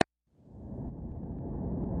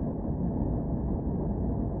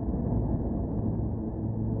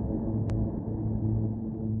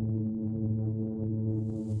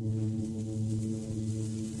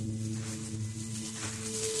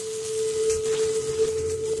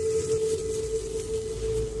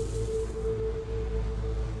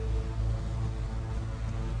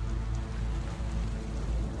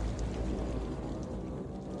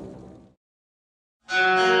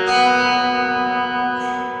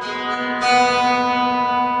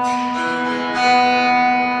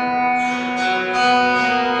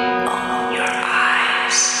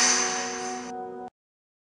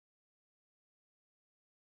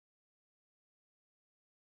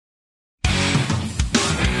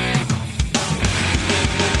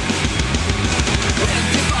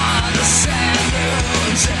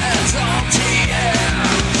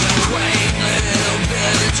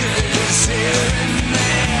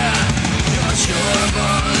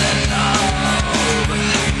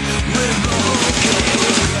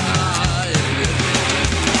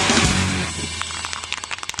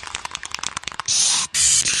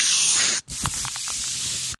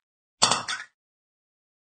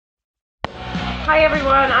Hi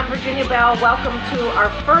everyone, I'm Virginia Bell. Welcome to our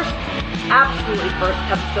absolutely first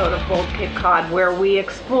episode of Bold Cape Cod, where we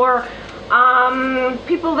explore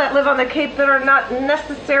people that live on the Cape that are not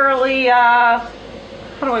necessarily, how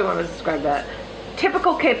do I want to describe that?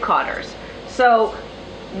 Typical Cape Codders. So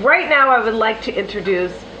right now I would like to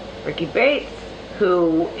introduce Rickki Bates,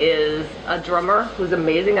 who is a drummer who's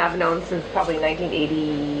amazing. I've known since probably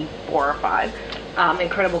 1984 or 5.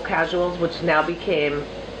 Incredible Casuals, which now became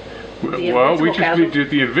well, we just did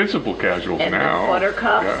the Invincible Casuals and now. And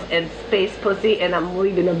Buttercups and Space Pussy, and I'm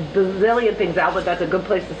leaving a bazillion things out, but that's a good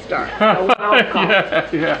place to start. So welcome.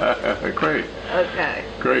 yeah, great. Okay.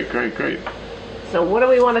 Great. So what do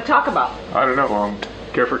we want to talk about? I don't know.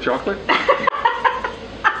 Care for chocolate?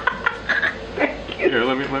 Thank you. Here,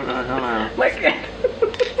 let me Like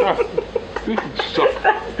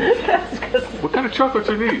That's good. What kind of chocolates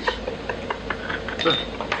are these?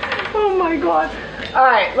 Oh my God. All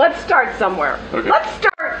right, let's start somewhere. Okay. Let's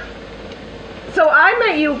start. So I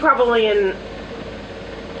met you probably in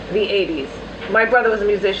the 80s. My brother was a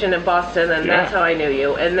musician in Boston, and that's how I knew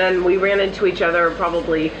you. And then we ran into each other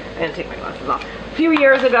probably, I didn't take my glasses off. A few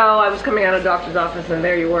years ago, I was coming out of a doctor's office, and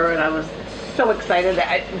there you were, and I was so excited,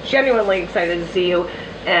 genuinely excited to see you.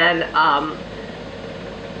 And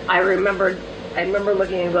I remember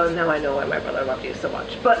looking and going, now I know why my brother loved you so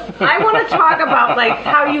much. But I want to talk about like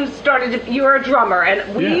how you started. You were a drummer,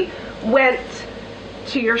 and we went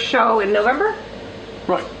to your show in November.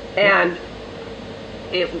 Right. And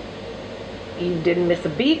you didn't miss a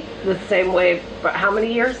beat the same way. But how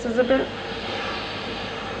many years has it been?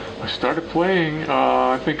 I started playing.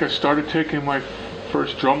 I think I started taking my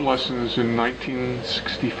first drum lessons in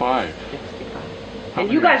 1965. 65. And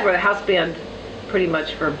you guys were the house band. Pretty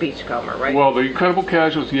much for Beachcomber, right? Well, the Incredible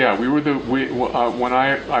Casuals, yeah. We were when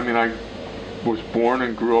I was born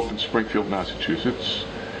and grew up in Springfield, Massachusetts,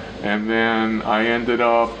 and then I ended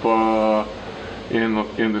up in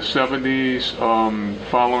the 70s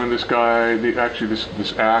following this guy.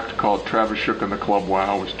 This act called Travis Shook and the Club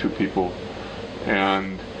Wow was 2 people,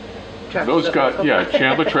 and those guys,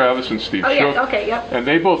 Chandler Travis and Steve Shook. Yeah, okay, yep. And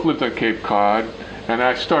they both lived on Cape Cod. And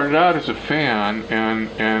I started out as a fan,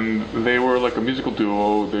 and they were like a musical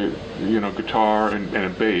duo, guitar and a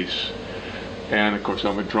bass. And of course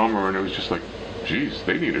I'm a drummer, and it was just like, geez,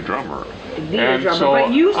 they need a drummer. So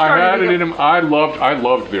but you started I had it in them. I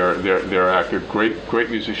loved their act. They're great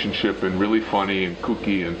musicianship and really funny and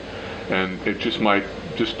kooky, and it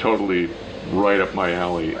just totally right up my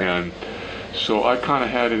alley. And so I kind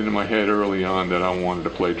of had it in my head early on that I wanted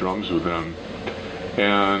to play drums with them.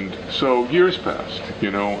 And so years passed,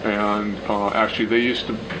 and actually they used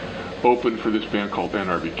to open for this band called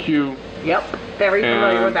NRBQ. Yep, very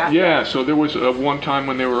familiar with that. Yeah, so there was one time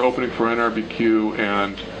when they were opening for NRBQ,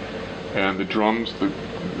 and the drums,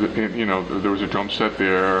 there was a drum set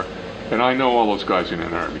there, and I know all those guys in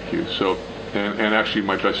NRBQ. So, and actually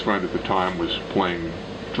my best friend at the time was playing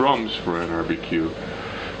drums for NRBQ.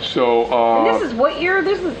 So. And this is what year?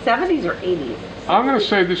 This is 70s or 80s? I'm going to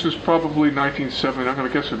say this was probably 1970. I'm going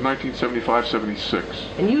to guess it's 1975, 76.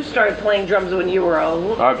 And you started playing drums when you were a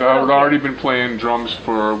little I had already been playing drums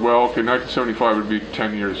for, 1975 would be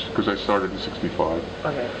 10 years, because I started in 65.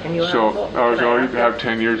 Okay. And you so I was already have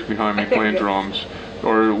 10 years behind me playing drums,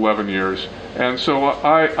 or 11 years. And so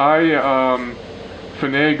I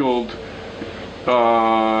finagled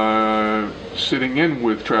sitting in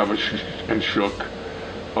with Travis and Shook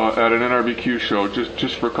at an NRBQ show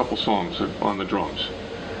just for a couple songs on the drums,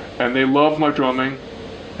 and they loved my drumming.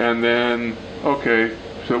 And then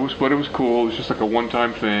so it was cool. It was just like a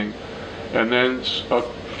one-time thing. And then a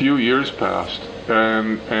few years passed,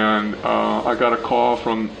 and I got a call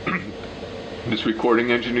from this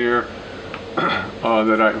recording engineer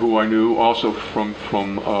who I knew also from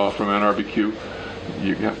NRBQ.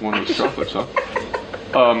 You got one of those chocolates, huh?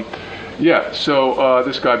 So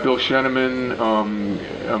this guy, Bill Sheneman,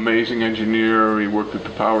 amazing engineer. He worked at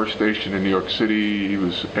the power station in New York City. He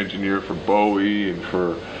was engineer for Bowie and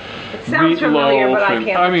for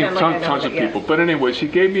Meatloaf, but tons of people. But anyways, he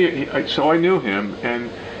gave me, so I knew him, and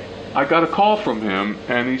I got a call from him,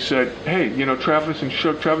 and he said, hey, Travis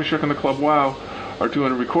Shook and the Club Wow are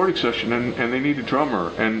doing a recording session, and they need a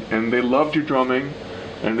drummer, and they loved your drumming,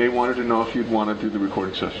 and they wanted to know if you'd want to do the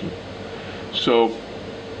recording session. So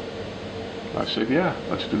I said, yeah,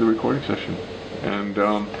 let's do the recording session. And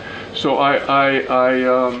so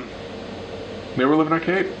they were living on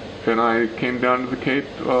Cape, and I came down to the Cape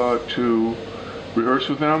to rehearse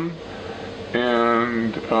with them,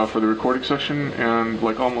 and for the recording session, and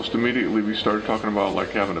like almost immediately we started talking about like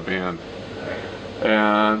having a band.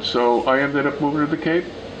 And so I ended up moving to the Cape,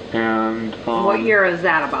 And what year is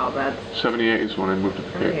that about? That's 78 is when I moved to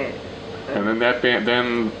the Cape. okay. And then that band,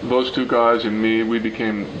 then those two guys and me, we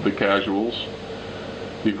became the Casuals,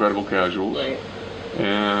 the Incredible Casuals. Right.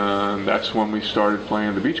 And that's when we started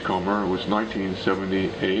playing the Beachcomber. It was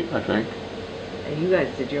 1978, I think. And you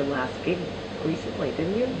guys did your last gig recently,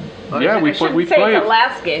 didn't you? Or Yeah, we played played the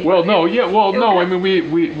last gig. Well, no, yeah, well, no. Okay. I mean,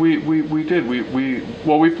 we did.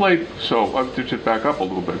 We played. So I have to just back up a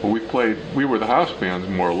little bit. But we played. We were the house bands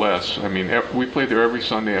more or less. I mean, we played there every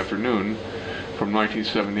Sunday afternoon from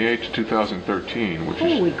 1978 to 2013, which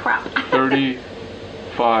Holy is crap.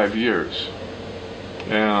 35 years.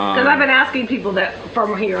 Because I've been asking people that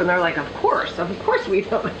from here, and they're like, "Of course we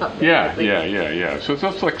don't have." This. Yeah. So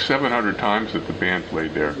that's like 700 times that the band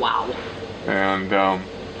played there. Wow. And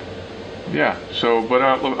yeah. So, but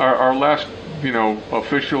our last,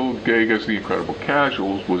 official gig as the Incredible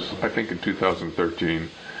Casuals was, I think, in 2013,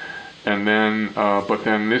 and then, but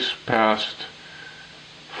then this past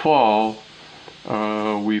fall,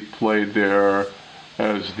 we played there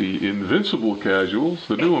as the Invincible Casuals,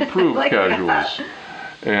 the new improved Like Casuals. that.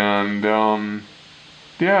 And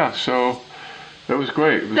yeah, so that was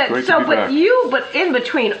great. It was great to be back. But in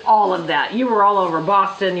between all of that, you were all over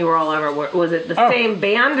Boston. You were all over. Was it the same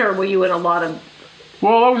band, or were you in a lot of?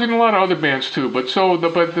 Well, I was in a lot of other bands too. But so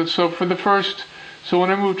for the first, so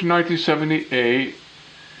when I moved to 1978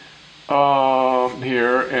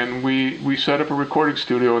 here, and we set up a recording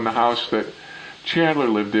studio in the house that Chandler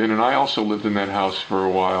lived in, and I also lived in that house for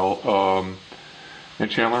a while. And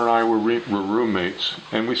Chandler and I were roommates,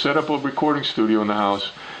 and we set up a recording studio in the house.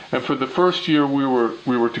 And for the first year we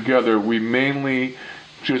were together, we mainly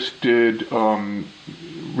just did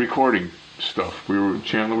recording stuff.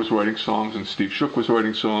 Chandler was writing songs, and Steve Shook was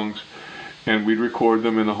writing songs, and we'd record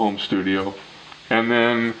them in the home studio. And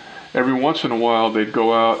then every once in a while they'd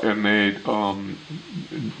go out and they'd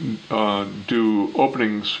do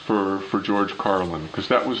openings for George Carlin, because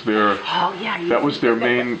that was their that was their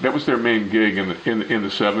main gig in the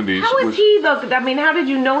 70s. How was he though? I mean, how did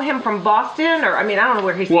you know him from Boston? Or I mean, I don't know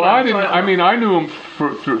where he's from. Well, I didn't. I mean, I knew him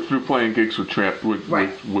through playing gigs with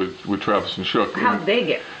Travis and Shook. How did they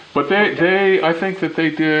get? But they I think that they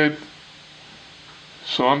did.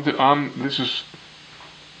 So this is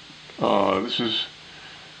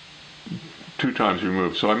 2 times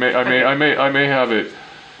removed. So I may have it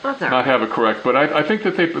not have it correct. But I think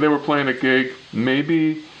that they were playing a gig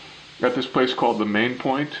maybe at this place called the Main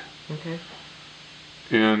Point. Okay.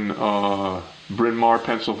 In Bryn Mawr,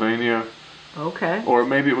 Pennsylvania. Okay. Or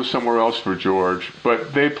maybe it was somewhere else for George.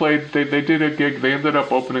 But they did a gig. They ended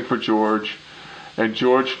up opening for George, and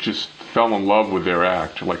George just fell in love with their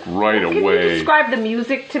act, like right away. Can you describe the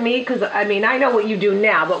music to me? Because I mean, I know what you do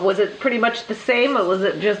now, but was it pretty much the same, or was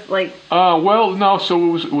it just like? Well, no.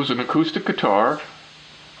 So it was an acoustic guitar,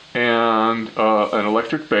 and an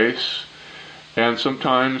electric bass, and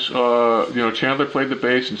sometimes Chandler played the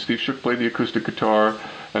bass and Steve Shook played the acoustic guitar,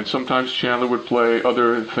 and sometimes Chandler would play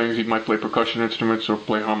other things. He might play percussion instruments or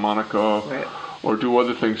play harmonica, right, or do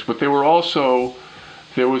other things. But there was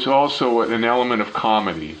also an element of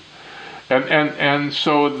comedy. And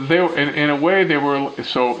so they were, in a way they were,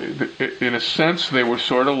 so in a sense they were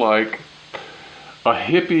sort of like a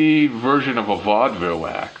hippie version of a vaudeville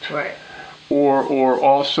act. Right. Or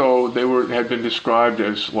also had been described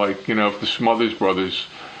as like, if the Smothers Brothers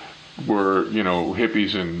were,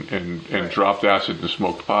 hippies and right, dropped acid and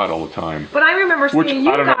smoked pot all the time. But I remember seeing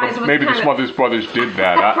you guys. Maybe the Smothers Brothers did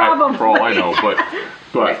that. Probably. For all I know, but.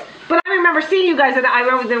 Right. But I remember seeing you guys, and I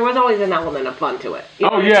remember there was always an element of fun to it.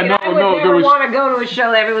 I would never want to go to a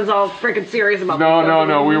show that everyone's all freaking serious about.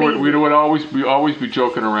 No. We would always be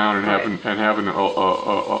joking around and having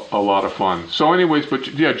a lot of fun. So, anyways, but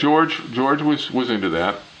yeah, George was into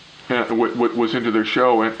that, and was into their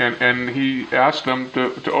show, and he asked them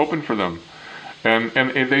to open for them, and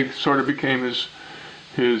they sort of became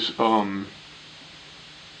his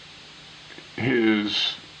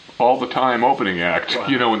all the time opening act, wow,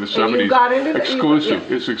 in the 70s. You got into exclusive.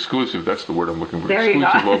 Yeah. It's exclusive. That's the word I'm looking for. There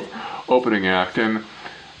Exclusive opening act, and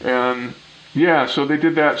yeah, so they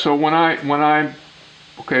did that. So when I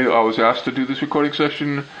was asked to do this recording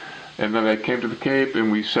session, and then I came to the Cape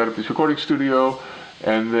and we set up this recording studio,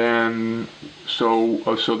 and then so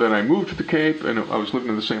then I moved to the Cape, and I was living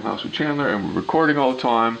in the same house with Chandler, and we were recording all the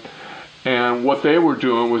time. And what they were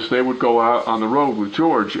doing was they would go out on the road with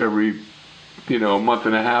George every month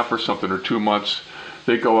and a half or something, or 2 months.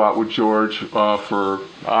 They go out with George for,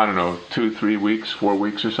 I don't know, 2, 3 weeks, 4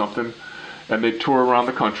 weeks or something, and they tour around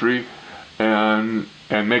the country and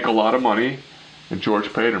make a lot of money. And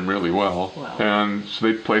George paid them really well. Wow. And so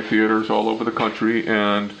they'd play theaters all over the country,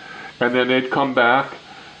 and then they'd come back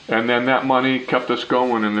And then that money kept us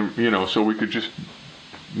going, and so we could just,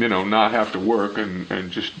 not have to work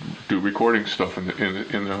and just do recording stuff in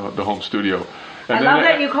the home studio. And I love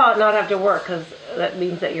that you call it not have to work, because that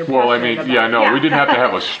means that you're passionate about it. We didn't have to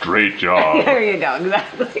have a straight job. There you go,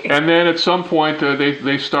 exactly. And then at some point,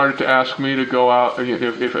 they started to ask me to go out,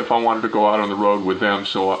 if I wanted to go out on the road with them,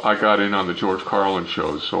 so I got in on the George Carlin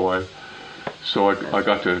shows, so I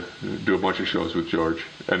got to do a bunch of shows with George,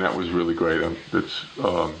 and that was really great. It's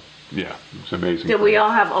amazing. Did we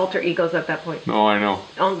all have alter egos at that point? No, I know.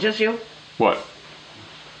 Oh, just you? What?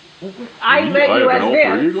 I met you as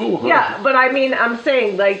Vince. Ego? Yeah, but I mean, I'm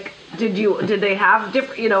saying, like, did they have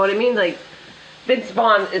different, you know what I mean? Like, Vince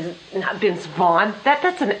Vaughn is not Vince Vaughn.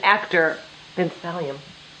 That's an actor. Vince Valium.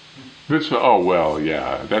 Oh, well,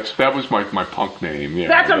 yeah. That was my punk name, yeah.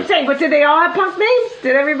 That's what I'm saying, but did they all have punk names?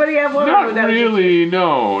 Did everybody have one? Not really,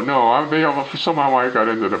 no. Somehow I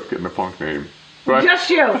ended up getting a punk name. But, just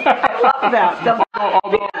you. I love that.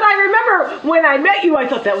 Because I remember when I met you, I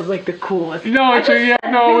thought that was like the coolest. No,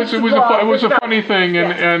 it was a funny thing,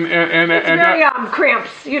 and very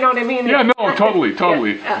Cramps. You know what I mean? Yeah, no, totally.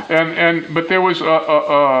 Yeah. But there was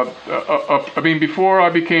before I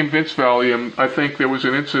became Vince Valium, I think there was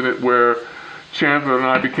an incident where Chandler and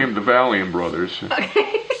I became the Valium brothers.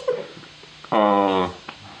 Okay.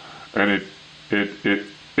 And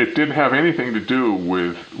it didn't have anything to do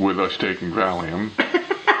with us taking Valium.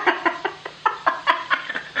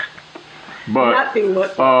 But nothing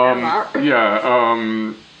whatsoever.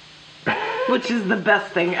 Which is the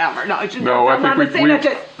best thing ever. No, I think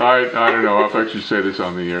I don't know if I should say this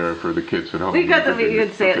on the air for the kids at home. Because if you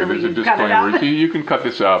could say it, there's a disclaimer. You can cut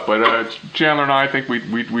this out, but Chandler and I think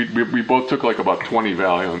we both took like about 20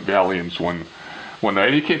 Valiums one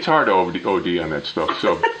night. It's hard to OD on that stuff,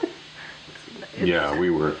 so. Yeah, we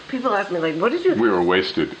were. People ask me, like, what did you... We were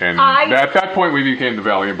wasted. And at that point, we became the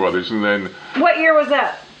Valiant Brothers, and then... What year was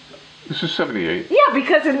that? This is 78. Yeah,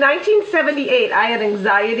 because in 1978, I had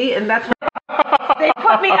anxiety, and that's when they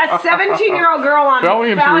put me, a 17-year-old girl, on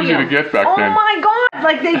Valiums were easy to get back then. Oh, my God.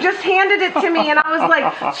 Like, they just handed it to me, and I was,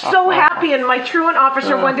 like, so happy. And my truant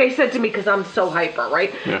officer one day said to me, because I'm so hyper,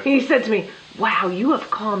 right? Yeah. He said to me, wow, you have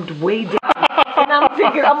calmed way down. And I'm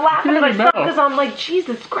thinking, I'm laughing to myself, because I'm like,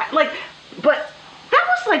 Jesus Christ. Like... But that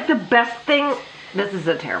was like the best thing. This is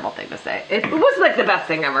a terrible thing to say. It was like the best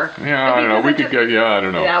thing ever. Yeah, I don't know. We could get. Yeah, I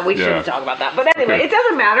don't know. Yeah, we shouldn't talk about that. But anyway, It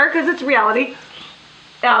doesn't matter because it's reality.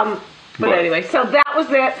 But anyway, so that was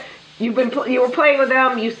it. You were playing with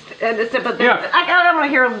them. I want to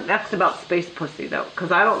hear next about Space Pussy though,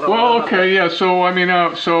 because I don't know. Well, okay, yeah. So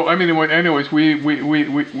anyways, we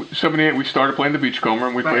 78. We started playing the Beachcomber,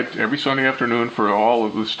 and we played every Sunday afternoon for all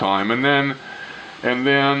of this time, and then.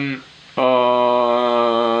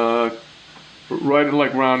 Right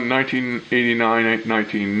like around 1989,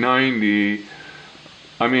 1990,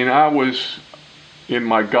 I was in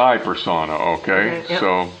my guy persona, okay? Yep.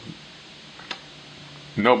 So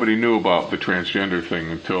nobody knew about the transgender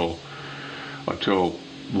thing until the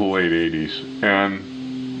late 80s. And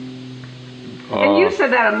you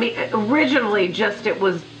said that originally it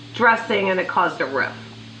was dressing and it caused a rift.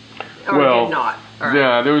 Or did not. Right.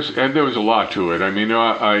 Yeah, there was a lot to it.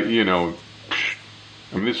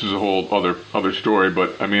 This is a whole other story,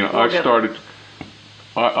 but I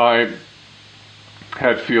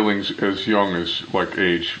had feelings as young as like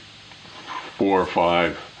age 4 or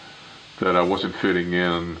 5 that I wasn't fitting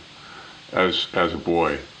in as a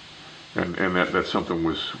boy, and that something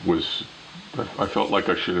was I felt like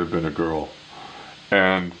I should have been a girl,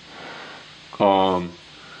 and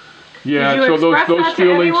yeah, so those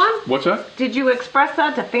feelings. What's that? Did you express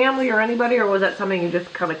that to family or anybody, or was that something you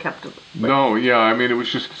just kind of kept? No, yeah, it was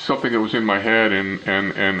just something that was in my head, and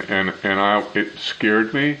it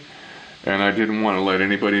scared me, and I didn't want to let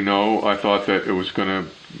anybody know. I thought that it was going to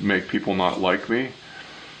make people not like me,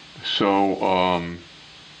 so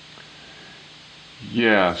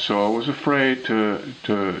so I was afraid to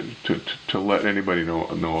let anybody know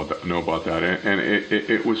about that, and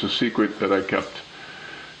it was a secret that I kept.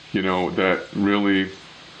 That really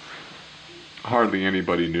hardly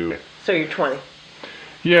anybody knew. So you're 20.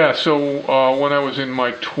 Yeah, so when I was in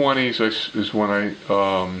my 20s is when I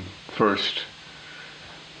first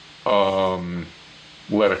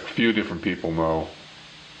let a few different people know.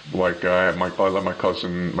 Like I let my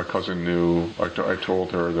cousin knew. I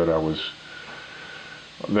told her that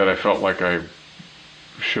I felt like I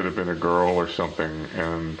should have been a girl or something,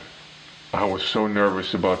 and I was so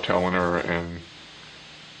nervous about telling her, and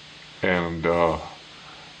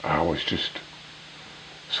I was just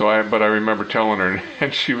but I remember telling her,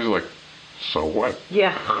 and she was like, "So what?"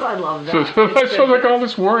 Yeah, I love that. So like all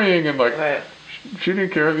this worrying and like, right. she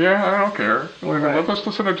didn't care. Yeah, I don't care. Right. Let's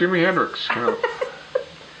listen to Jimi Hendrix. You know.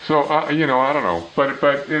 So I don't know. But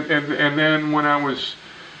and then when I was,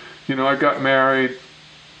 I got married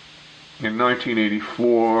in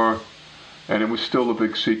 1984, and it was still a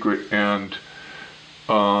big secret. And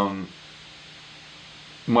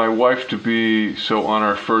my wife to be, so on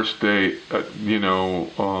our first date, and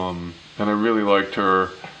I really liked her,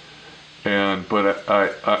 but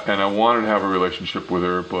I wanted to have a relationship with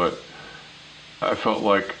her, but I felt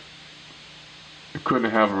like I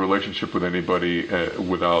couldn't have a relationship with anybody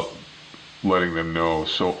without letting them know.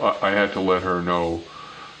 So I had to let her know,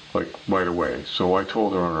 like, right away. So I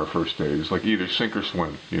told her on our first date, it's like either sink or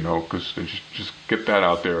swim, because just get that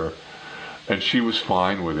out there. And she was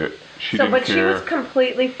fine with it. She didn't care. She was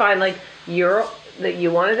completely fine. Like, that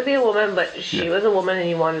you wanted to be a woman, but she was a woman and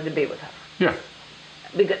you wanted to be with her. Yeah.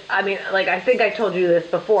 Because, I think I told you this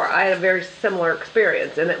before. I had a very similar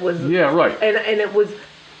experience, and it was... Yeah, right. And it was...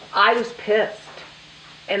 I was pissed.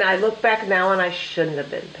 And I look back now, and I shouldn't have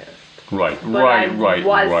been pissed. Right, but I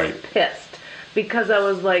was pissed. Because I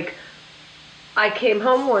was like... I came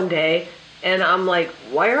home one day, and I'm like,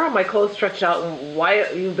 why are all my clothes stretched out? And why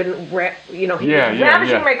you've been... he was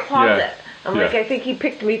ravaging my closet. Yeah. I'm like, I think he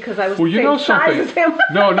picked me because I was the same size as him.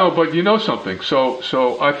 No, but you know something. So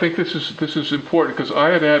I think this is important because I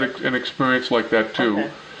had an experience like that too, Okay.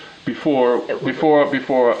 before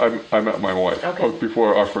I met my wife, Okay. or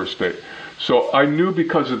before our first date. So I knew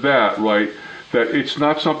because of that, right, that it's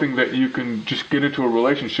not something that you can just get into a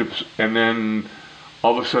relationship and then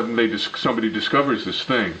all of a sudden somebody discovers this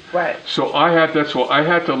thing. Right. So I had to,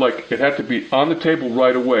 it had to be on the table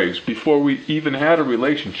right away before we even had a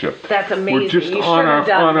relationship. That's amazing. We're just you on our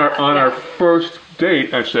Yeah. first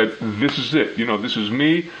date. I said, this is it. This is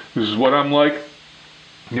me. This is what I'm like.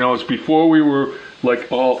 It's before we were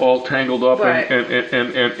like all tangled up, Right.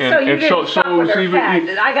 and so it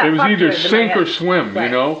was either sink or swim.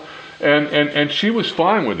 Right. And she was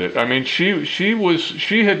fine with it. I mean,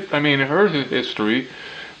 her history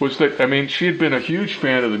was that, she had been a huge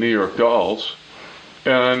fan of the New York Dolls,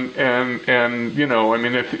 and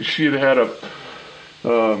if she had a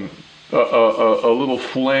little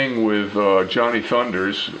fling with Johnny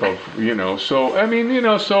Thunders, and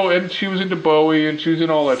she was into Bowie and she was in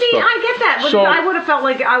all that stuff. I get that, but I would have felt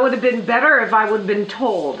like I would have been better if I would have been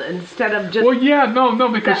told instead of just. Well, yeah, no,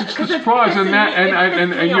 because it's the surprise, and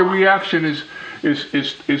your reaction is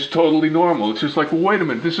totally normal. It's just like, well, wait a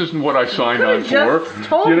minute, this isn't what I signed on for.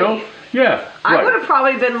 Told me. Yeah, I would have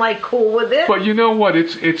probably been like cool with it. But you know what?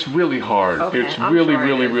 It's really hard. Okay, it's really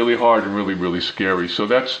hard and really, really scary. So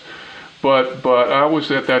that's. But I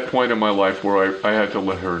was at that point in my life where I had to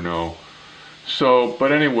let her know. So,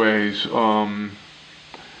 but anyways,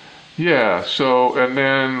 yeah. So, and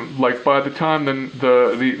then like by the time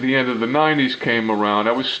the end of the 90s came around,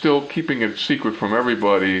 I was still keeping it secret from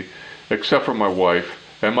everybody, except for my wife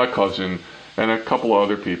and my cousin and a couple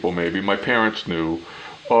other people. Maybe my parents knew.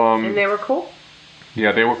 And they were cool?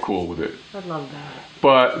 Yeah, they were cool with it. I love that.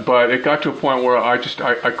 But it got to a point where I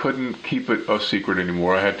couldn't keep it a secret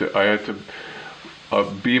anymore. I had to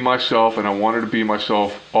be myself, and I wanted to be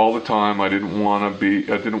myself all the time. I didn't want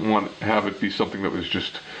to have it be something that was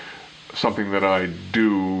just something that I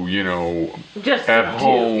do, just at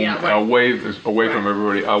home, away right. from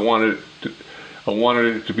everybody. I wanted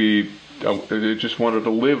it to be. I just wanted to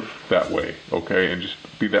live that way, okay, and just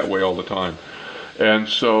be that way all the time. And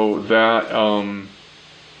so that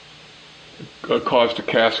caused a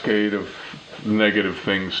cascade of negative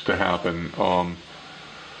things to happen. I've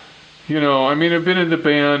been in that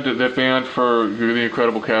band for the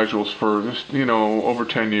Incredible Casuals for over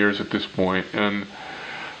 10 years at this point, and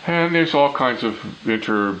there's all kinds of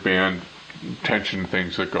inter-band tension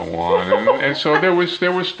things that go on, and so there was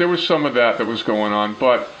some of that was going on,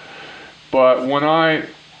 but when I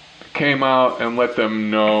came out and let them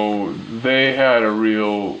know, they had a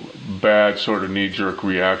real bad sort of knee-jerk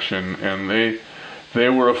reaction, and they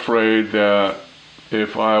were afraid that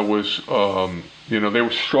if I was, they were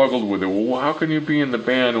struggled with it. Well, how can you be in the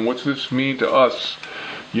band, and what's this mean to us,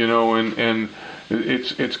 and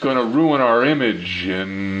it's going to ruin our image,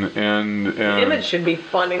 and the image should be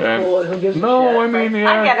fun and cool, and who gives a shit? No, I mean,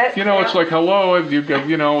 yeah, I get it. It's like, hello, you got,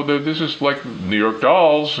 this is like New York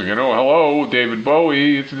Dolls, hello, David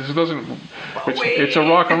Bowie. It's a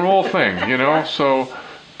rock and roll thing, So,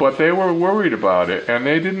 but they were worried about it, and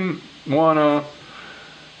they didn't want to.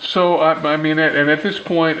 So and at this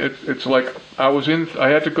point, it's like I was in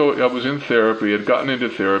therapy. I'd gotten into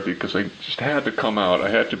therapy because I just had to come out. I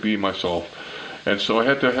had to be myself. And so I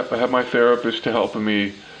had to have my therapist to help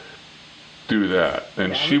me do that,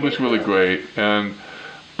 and she was really great.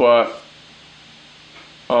 But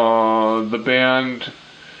the band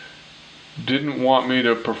didn't want me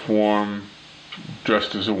to perform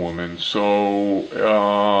dressed as a woman, so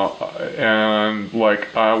and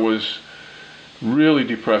like I was really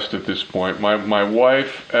depressed at this point. My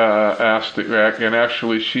wife asked, and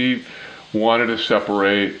actually she wanted to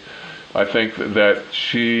separate. I think that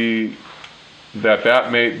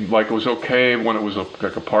made, like, it was okay when it was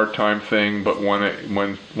like a part-time thing, but when it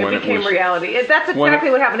became reality. That's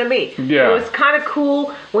exactly what happened to me. Yeah. It was kind of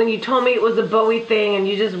cool when you told me it was a Bowie thing and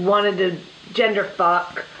you just wanted to gender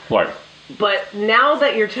fuck. Right. But now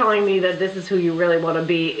that you're telling me that this is who you really want to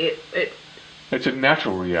be, it's a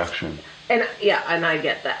natural reaction. And yeah, and I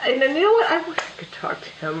get that. And then, you know what? I wish I could talk to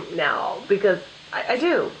him now, because I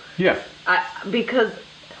do. Yeah. Because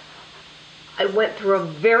I went through a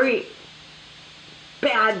very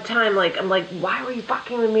bad time. Like, I'm like, why were you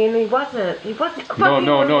fucking with me? And he wasn't. He wasn't fucking with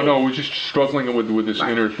me. No. We're just struggling with this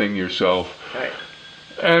inner thing yourself. Right.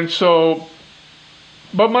 And so,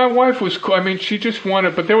 but my wife was, I mean, she just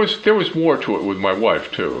wanted, but there was more to it with my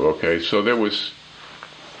wife too. Okay, so there was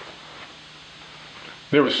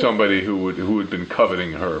somebody who had been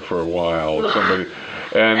coveting her for a while. Somebody,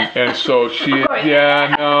 and so she,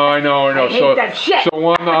 yeah, no, I know. I hate that shit. So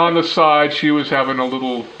on the side, she was having a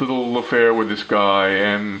little affair with this guy,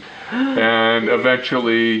 and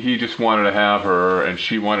eventually he just wanted to have her, and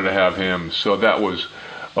she wanted to have him. So that was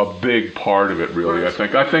a big part of it, really. I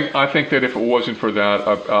think that if it wasn't for that,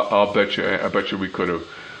 I'll bet you we could have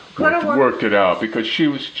worked it out, because she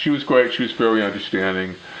was great. She was very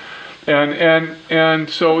understanding. And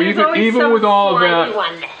so even with all of that,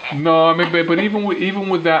 no, I mean, but even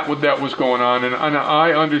with that, what that was going on, and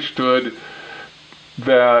I understood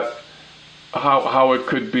that how it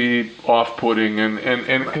could be off-putting,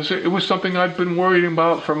 and because it was something I'd been worried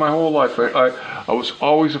about for my whole life. I was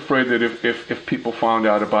always afraid that if people found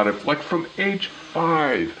out about it, like from age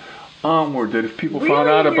 5 onward, that if people found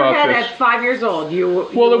out about this, at 5 years old, it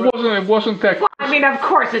wasn't that. Well, I mean, of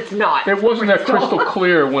course it's not. It wasn't that crystal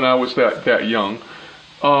clear when I was that young.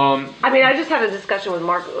 I mean, I just had a discussion with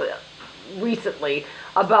Mark recently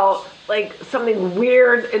about like something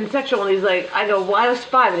weird and sexual, and he's like, I go, well, I was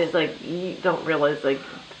 5, and he's like, you don't realize like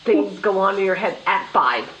things go on in your head at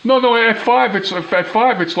 5. No, at 5 it's like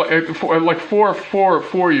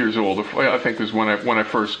 4 years old. I think is when I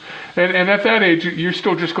first, and at that age you're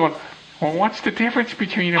still just going, well, what's the difference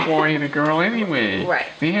between a boy and a girl anyway? Right.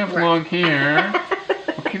 They have long hair.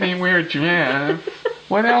 Okay, they wear a dress.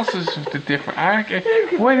 What else is the difference?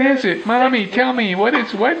 What is it, Mommy? Tell me what?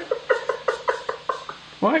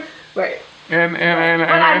 What? Right. And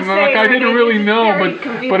like, I didn't really know,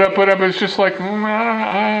 but I was just like, and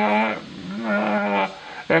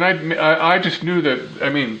I just knew that. I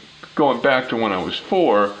mean, going back to when I was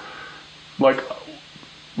 4, like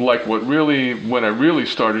when I really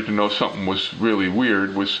started to know something was really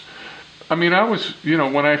weird was, I mean, I was,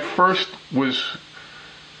 when I first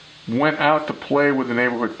went out to play with the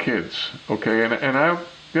neighborhood kids, okay, and I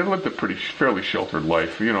lived a fairly sheltered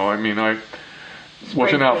life, I mean, I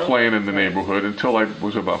wasn't out playing in the neighborhood until I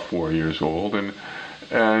was about 4 years old, and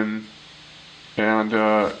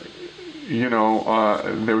there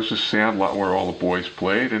was a sand lot where all the boys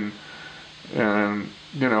played, and the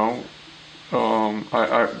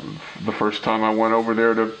first time I went over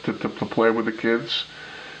there to play with the kids,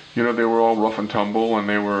 they were all rough and tumble,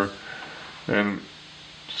 and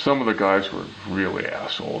some of the guys were really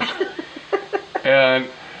assholes. And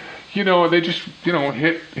they just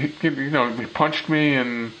they punched me,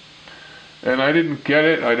 and I didn't get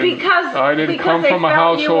it. I didn't come from a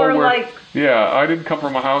household where I didn't come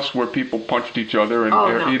from a house where people punched each other and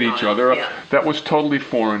hit each other. Yeah. That was totally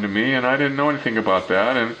foreign to me, and I didn't know anything about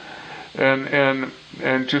that. And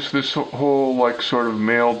just this whole like sort of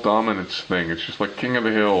male dominance thing. It's just like King of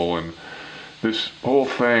the Hill and this whole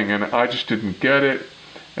thing, and I just didn't get it.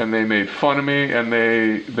 And they made fun of me, and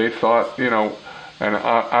they thought, and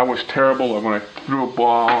I was terrible. When I threw a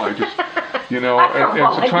ball, I just, and so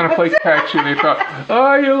trying to play catch, and they thought,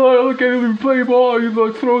 look at him play ball. You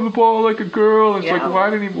like throw the ball like a girl. It's like, why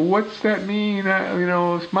didn't he? What's that mean?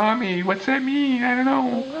 It's Mommy. What's that mean? I don't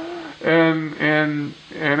know. And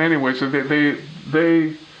anyway, so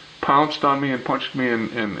they pounced on me and punched me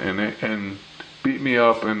and beat me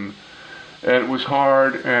up, and it was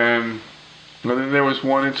hard. And then there was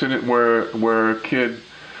one incident where a kid,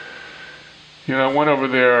 I went over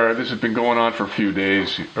there. This has been going on for a few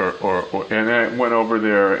days, and I went over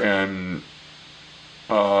there, and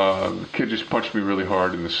the kid just punched me really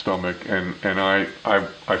hard in the stomach, and I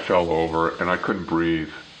fell over, and I couldn't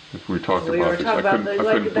breathe. We talked about this. I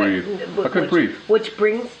couldn't breathe. Which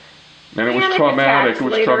brings And it was panic traumatic. attacks It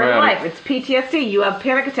was later traumatic. in life. It's PTSD. You have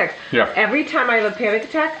panic attacks. Yeah. Every time I have a panic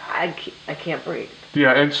attack, I can't breathe.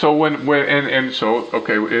 Yeah, and so and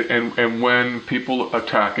when people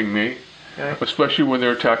attacking me, Right. especially when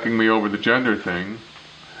they're attacking me over the gender thing,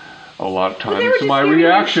 a lot of But they were times just my giving you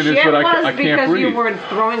reaction is shit that I was can't because breathe. you were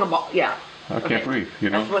throwing a ball. Yeah. I can't breathe. You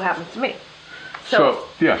know. That's what happens to me. So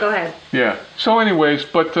yeah. Go ahead. Yeah. So anyways,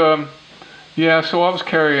 but yeah. So I was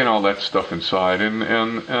carrying all that stuff inside, and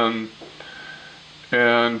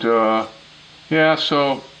yeah.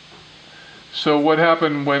 So what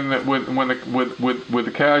happened with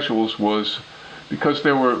the casuals was, because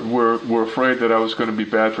they were afraid that I was going to be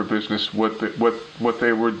bad for business. What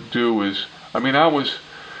they would do is, I mean, I was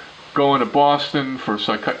going to Boston for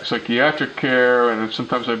psychiatric care, and then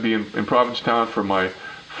sometimes I'd be in Provincetown for my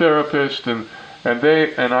therapist, and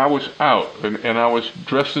I was out, and I was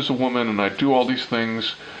dressed as a woman, and I'd do all these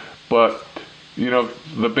things, but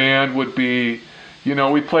the band would be,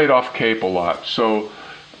 we played off Cape a lot, so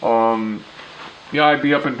yeah, I'd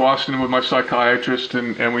be up in Boston with my psychiatrist,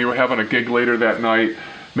 and we were having a gig later that night,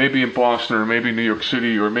 maybe in Boston, or maybe New York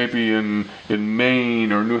City, or maybe in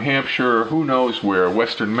Maine, or New Hampshire, or who knows where,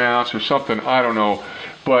 Western Mass, or something, I don't know.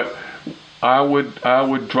 But I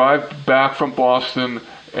would drive back from Boston,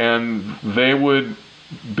 and they would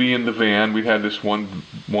be in the van. We had this one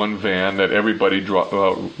van that everybody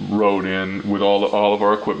rode in with all of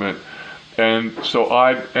our equipment, and so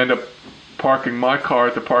I'd end up parking my car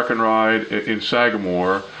at the park and ride in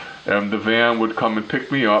Sagamore, and the van would come and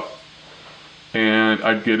pick me up, and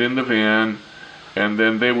I'd get in the van, and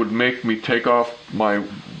then they would make me take off my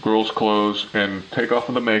girls' clothes and take off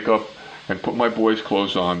the makeup and put my boys'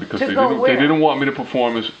 clothes on, because they didn't want me to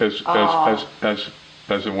perform as a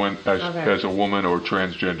woman or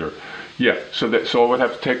transgender. Yeah, so I would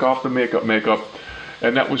have to take off the makeup,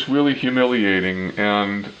 and that was really humiliating,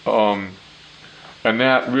 and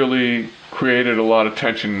that really created a lot of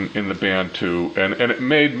tension in the band too, and it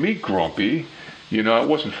made me grumpy. It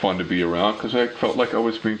wasn't fun to be around, because I felt like I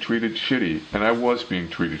was being treated shitty, and I was being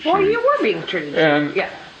treated shitty. Well, you were being treated shitty, yeah.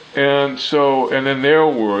 And then they were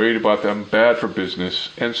worried about them, bad for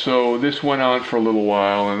business, and so this went on for a little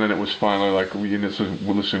while, and then it was finally like,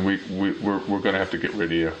 listen, we're going to have to get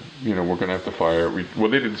rid of you. We're going to have to fire. Well,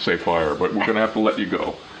 they didn't say fire, but we're going to have to let you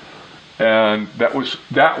go. And that was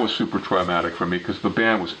super traumatic for me, because the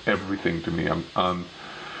band was everything to me.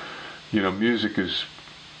 Music is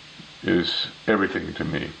everything to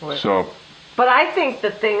me. Right. So. But I think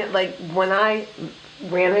the thing, like when I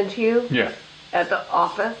ran into you. Yeah. At the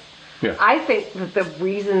office. Yeah. I think that the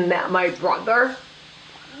reason that my brother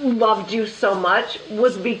loved you so much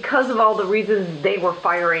was because of all the reasons they were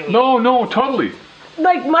firing you. No, totally.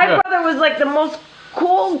 Like my brother was like the most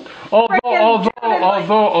cool.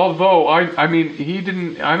 Although I mean, he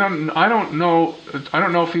didn't. I don't know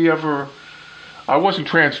if he ever. I wasn't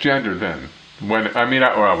transgender then.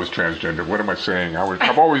 I was transgender. What am I saying?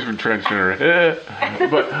 I've always been transgender.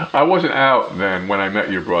 But I wasn't out then when I met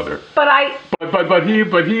your brother. But he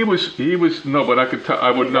was no. But I could tell.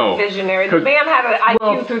 I would know. Visionary. The man had an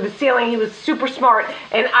IQ through the ceiling. He was super smart,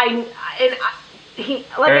 and he,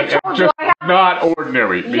 like I told you, not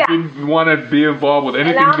ordinary. Yeah. He didn't want to be involved with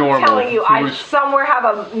anything normal. And I'm telling you, I somewhere have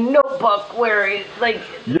a notebook where, like,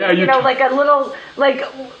 like a little, like,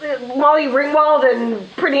 Molly Ringwald and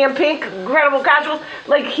Pretty in Pink, Incredible Casuals,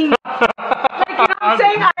 like he, like, I'm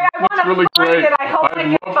saying? I want to really find great. it. I hope I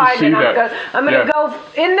can find it. I'm going to go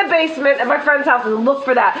in the basement at my friend's house and look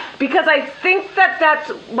for that, because I think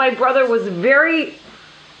that's, my brother was very,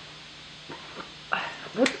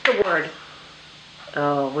 what's the word?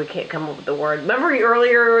 Oh, we can't come up with the word. Remember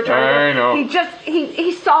earlier we were trying to... I know.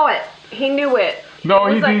 He saw it. He knew it. No,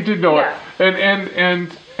 he did know it.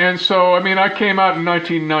 And so, I mean, I came out in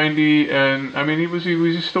 1990, and I mean, was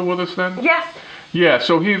he still with us then? Yes. Yeah,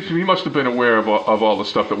 so he must have been aware of all the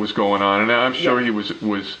stuff that was going on, and I'm sure he was. He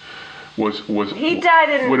died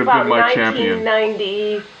in would have about been my champion.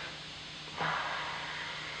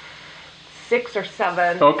 1996 or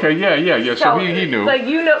 7. Okay, yeah. So he knew. Like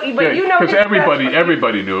because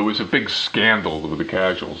everybody knew. It was a big scandal with the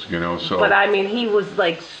casuals, So. But I mean, he was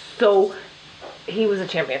like so. He was a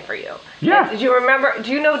champion for you. Yeah. Did you remember?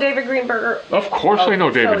 Do you know David Greenberger? Of course I know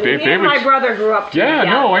David. So David and my brother grew up together. Yeah,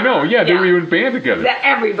 no, I know. Yeah, they were in band together.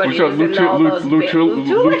 Everybody was in all those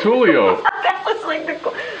Lutulio. That was like the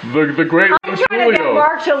great I'm trying to get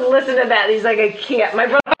Mark to listen to that. He's like, I can't. My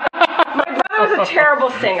brother was a terrible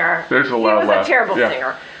singer. There's a lot of He was a terrible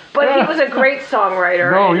singer. But he was a great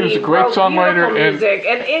songwriter. No, he was a great songwriter, and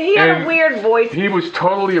he had a weird voice. He was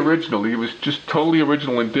totally original. He was just totally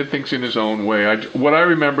original and did things in his own way. What I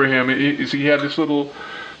remember him is he had this little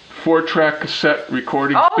 4-track cassette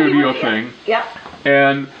recording studio thing. Yep.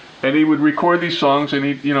 And he would record these songs, and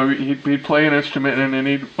he'd play an instrument, and then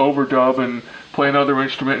he'd overdub and play another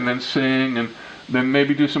instrument, and then sing, and then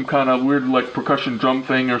maybe do some kind of weird like percussion drum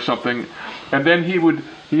thing or something. And then he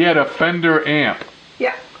had a Fender amp.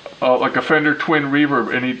 Yeah. Like a Fender twin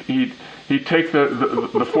reverb, and he'd take the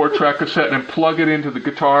 4-track cassette and plug it into the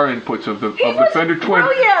guitar inputs of the Fender twin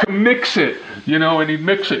to mix it, and he'd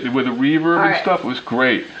mix it with a reverb and stuff. It was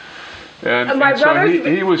great. And so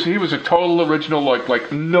he was a total original,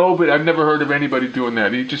 like nobody. I've never heard of anybody doing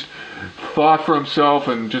that. He just thought for himself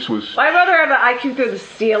and just was. My brother had an IQ through the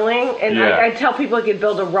ceiling, and I tell people he could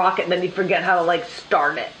build a rocket, and then he'd forget how to like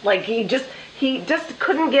start it. Like he just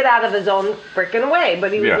couldn't get out of his own freaking way.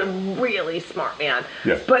 But he was a really smart man.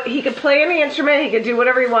 Yeah. But he could play any instrument. He could do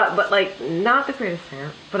whatever he wanted. But like not the greatest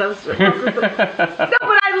singer. But I was no, but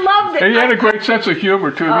I loved it. And he had a great sense of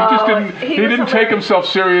humor too. He just didn't. He didn't take himself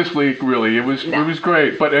seriously. Really, it was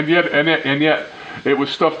great. But and yet it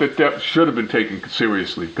was stuff that should have been taken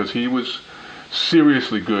seriously because he was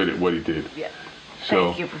seriously good at what he did. Yeah. So,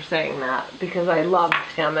 thank you for saying that because I loved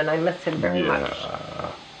him and I miss him very much.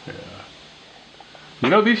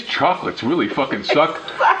 Yeah. These chocolates really fucking suck.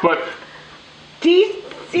 But I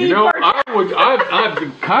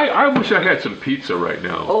wish I had some pizza right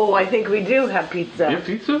now. Oh, I think we do have pizza. You have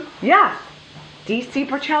pizza? Yeah. DC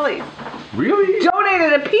Porcelli's. Really?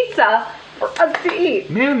 Donated a pizza for us to eat.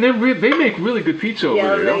 Man, they make really good pizza over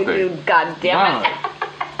there, don't they? Yeah, they do. God damn it.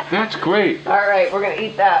 That's great. All right, we're gonna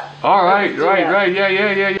eat that. All right, right.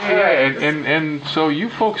 Yeah. And so you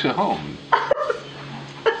folks at home.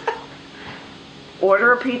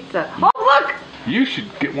 Order a pizza. Oh, look! You should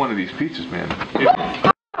get one of these pizzas, man.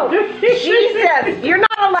 Jesus! You're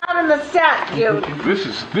not allowed in the set, dude. This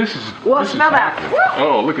is. Well, smell that.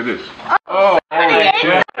 Oh, look at this. Raccoon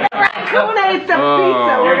ate the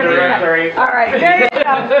pizza. We're gonna eat that. All right, there you go.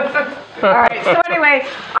 All right. So anyway,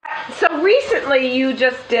 so recently you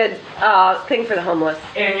just did thing for the homeless,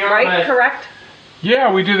 right? Correct?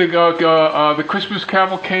 Yeah, we did the Christmas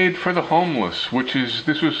cavalcade for the homeless,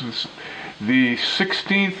 this was the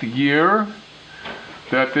 16th year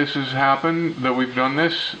that this has happened, that we've done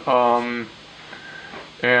this. And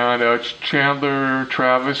Chandler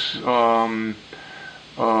Travis puts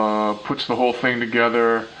the whole thing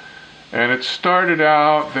together. And it started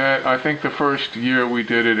out that I think the first year we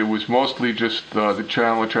did it, it was mostly just the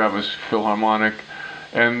Chandler Travis Philharmonic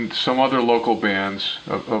and some other local bands,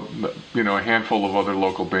 a handful of other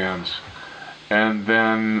local bands. And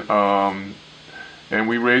then and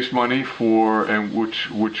we raised money for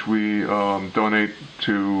which we donate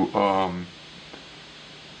to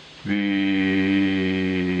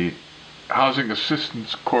the Housing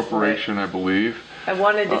Assistance Corporation, I believe. I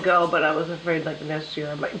wanted to go, but I was afraid like next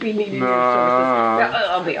year I might be needing your services.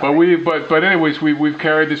 I'll be all right. But anyways, we've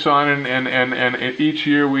carried this on, and each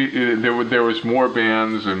year there was more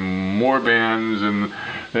bands and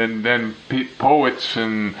then poets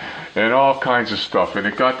and all kinds of stuff, and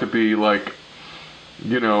it got to be like,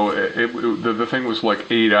 the thing was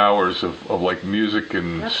like 8 hours of like music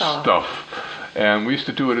and stuff, and we used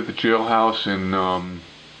to do it at the jailhouse in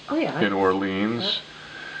Orleans.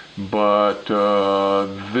 But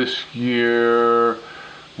this year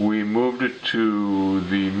we moved it to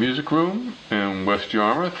the music room in West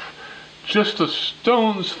Yarmouth, just a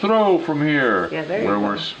stone's throw from here, where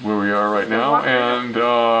we are right now,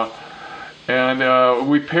 and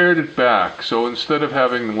we pared it back. So instead of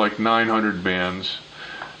having like 900 bands,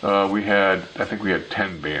 I think we had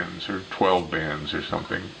 10 bands or 12 bands or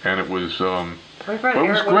something, and it was. It was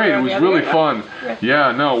great. It was really fun.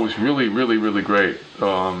 Yeah, no, it was really, really, really great.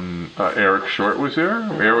 Eric Short was there.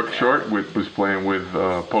 Eric Short was playing with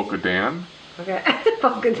Polka Dan. Okay,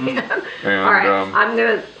 Polka Dan. And, all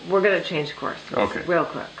right, we're gonna change course. Okay. Real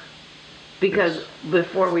quick, because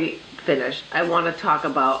before we finish, I want to talk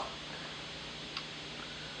about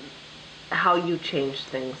how you changed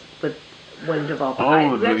things with. When Deval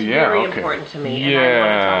Patrick. That's very important to me, and I want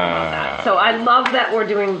to talk about that. So I love that we're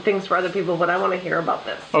doing things for other people, but I want to hear about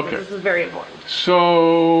this. Okay. This is very important. So,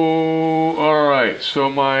 all right. So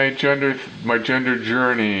my gender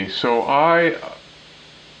journey. So I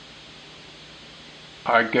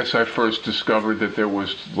guess I first discovered that there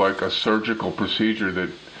was like a surgical procedure that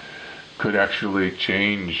could actually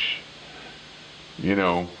change,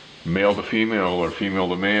 male to female or female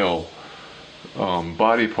to male.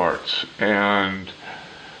 Body parts, and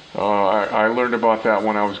I learned about that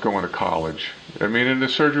when I was going to college. I mean, and the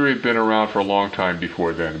surgery had been around for a long time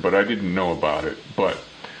before then, but I didn't know about it. But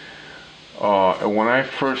when I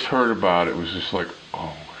first heard about it, it was just like,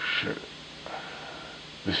 oh shit,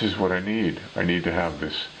 this is what I need. I need to have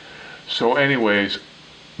this. So anyways,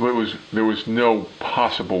 there was no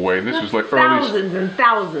possible way. And this was like thousands and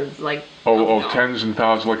thousands, like tens and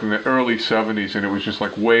thousands, like in the early 70s, and it was just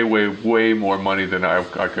like way more money than I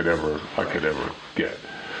could ever get.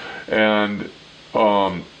 And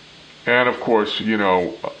of course, you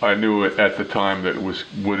know, I knew it at the time that it was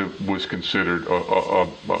considered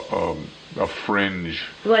a fringe,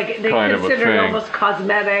 like they kind of a consider it thing. almost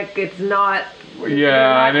cosmetic. It's not.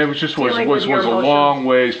 Yeah, and it was just was a long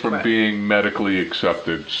ways from right. being medically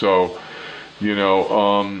accepted. So, you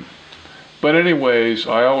know, but anyways,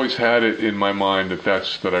 I always had it in my mind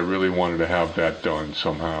that I really wanted to have that done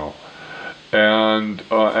somehow. And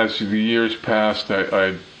as the years passed,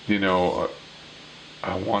 I you know,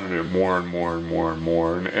 I wanted it more and more and more and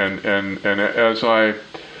more. And as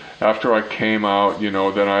after I came out, you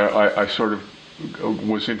know, then I sort of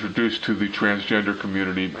was introduced to the transgender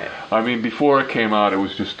community. I mean, before I came out, it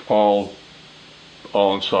was just all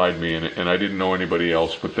inside me, and I didn't know anybody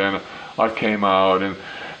else. But then I came out, and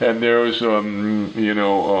there was you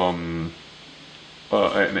know,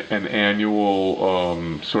 an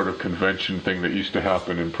annual sort of convention thing that used to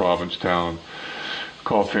happen in Provincetown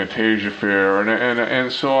called Fantasia Fair,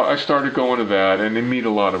 and so I started going to that, and I meet a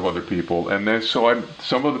lot of other people, and then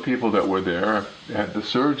some of the people that were there had the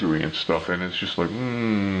surgery and stuff, and it's just like,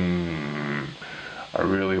 I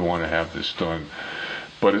really want to have this done,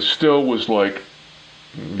 but it still was like,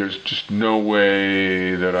 there's just no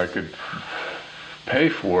way that I could pay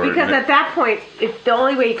for it. Because at that point, the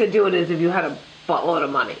only way you could do it is if you had a buttload of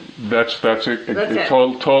money. That's it.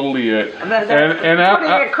 Totally it. That's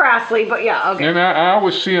putting it crassly, but yeah, okay. And I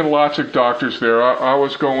was seeing lots of doctors there. I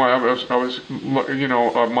was you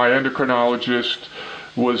know, my endocrinologist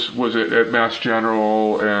was at Mass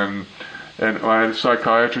General, and I had a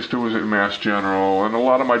psychiatrist who was at Mass General, and a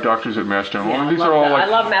lot of my doctors at Mass General. Yeah, and these are all like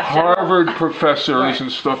Harvard professors right.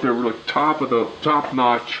 and stuff. They were like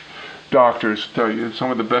top-notch doctors,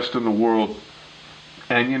 some of the best in the world.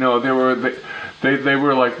 And you know, they were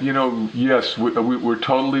like, you know, yes, we're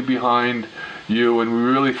totally behind you, and we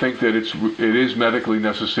really think that it is medically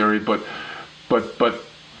necessary, but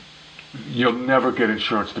you'll never get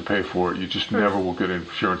insurance to pay for it. You just never will get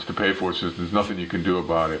insurance to pay for it. So there's nothing you can do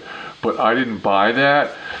about it. But I didn't buy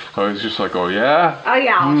that. I was just like, oh yeah,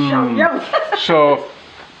 I'll show you. So,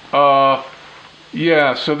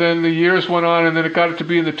 yeah. So then the years went on, and then it got to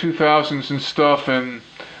be in the 2000s and stuff, and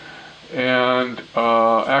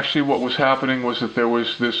actually what was happening was that there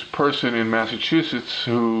was this person in Massachusetts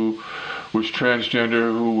who was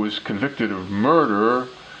transgender, who was convicted of murder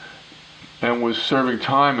and was serving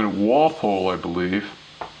time in Walpole, I believe.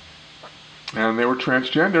 And they were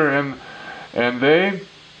transgender, and they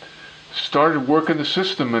started working the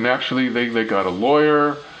system, and actually they got a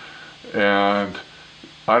lawyer, and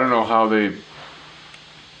I don't know how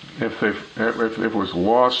if it was a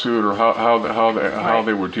lawsuit or how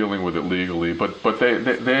they were dealing with it legally, but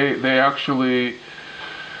they actually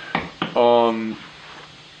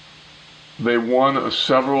they won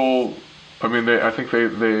several. I mean, I think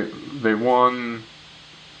they won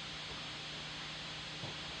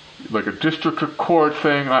like a district court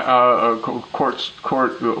thing. Court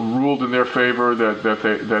ruled in their favor that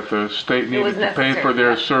the state needed to pay for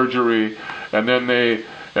their surgery, and then the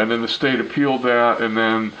state appealed that, and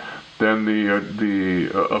then the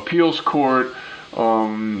appeals court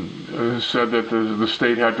said that the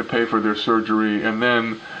state had to pay for their surgery, and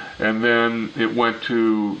then it went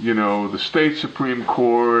to, you know, the state Supreme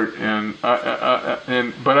Court, and I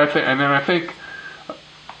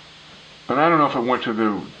don't know if it went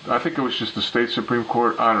to I think it was just the state Supreme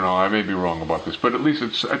Court. I don't know. I may be wrong about this, but at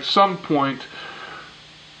least at some point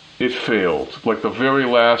it failed. Like the very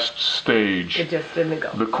last stage, it just didn't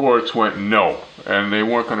go. The courts went no, and they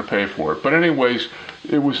weren't going to pay for it. But anyways,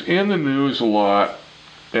 it was in the news a lot,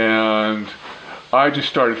 and I just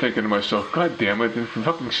started thinking to myself, God damn it, the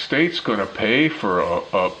fucking state's going to pay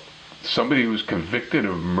for somebody who's convicted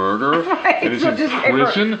of murder right, and is in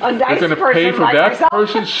prison. They're going to pay for that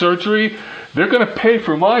person's surgery. They're going to pay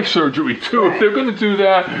for my surgery too. Right. If they're going to do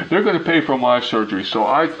that, they're going to pay for my surgery. So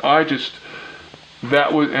I just,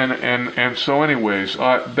 that was, and so anyways,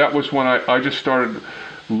 that was when I just started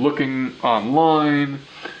looking online.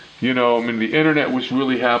 You know, I mean, the internet was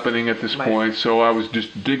really happening at this point, so I was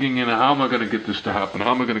just digging in, how am I going to get this to happen?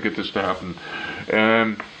 How am I going to get this to happen?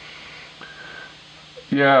 And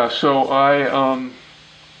yeah, so I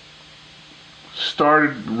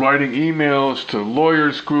started writing emails to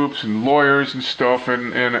lawyers groups and lawyers and stuff,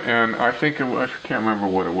 and I think I can't remember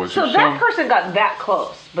what it was. So that person got that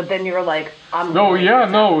close, but then you were like, I'm. No, yeah,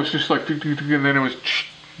 no, it was just like, and then it was,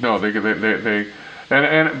 no, they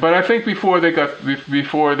But I think before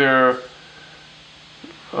their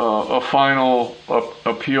a final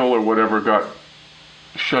appeal or whatever got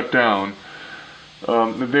shut down,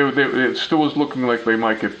 it still was looking like they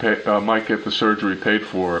might get the surgery paid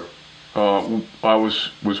for.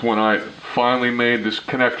 Was when I finally made this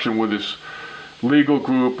connection with this legal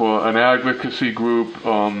group, an advocacy group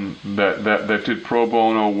that did pro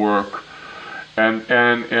bono work. And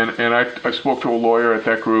I spoke to a lawyer at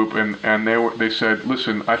that group, and they said,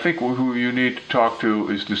 listen, I think who you need to talk to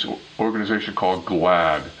is this organization called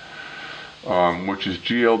GLAD, which is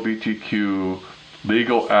GLBTQ,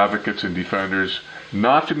 Legal Advocates and Defenders,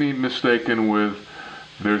 not to be mistaken with,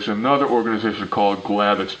 there's another organization called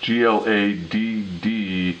GLAD, that's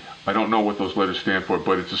GLADD, I don't know what those letters stand for,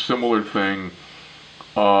 but it's a similar thing.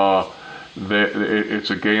 It's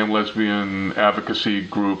a gay and lesbian advocacy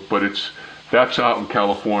group, but that's out in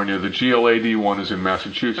California. The GLAD one is in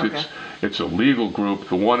Massachusetts. Okay. It's a legal group.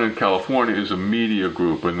 The one in California is a media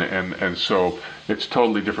group, and so it's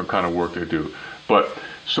totally different kind of work they do. But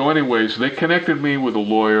so anyways, they connected me with a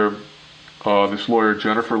lawyer, this lawyer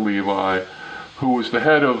Jennifer Levi, who was the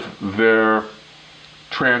head of their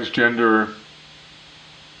transgender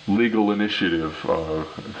legal initiative.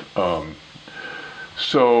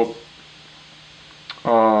 So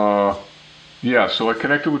I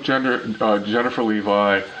connected with Jennifer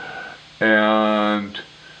Levi, and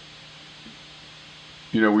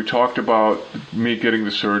we talked about me getting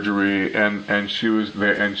the surgery, and she was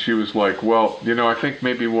there, and she was like, well, I think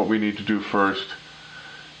maybe what we need to do first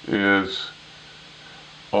is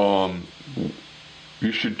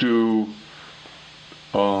you should do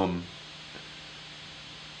an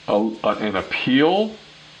appeal.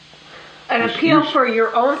 An appeal for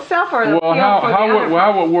your own stuff, or an appeal for the other?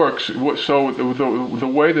 How it works. So the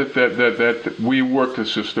way that we worked the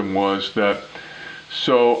system was that,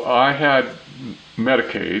 so I had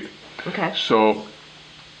Medicaid. Okay. So,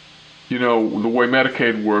 the way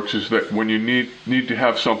Medicaid works is that when you need to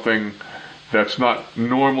have something that's not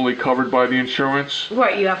normally covered by the insurance.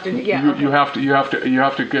 Right, you have to. Yeah. You have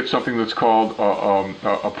to get something that's called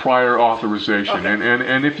a prior authorization, okay.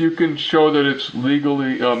 and if you can show that it's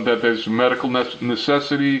legally that there's medical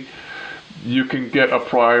necessity, you can get a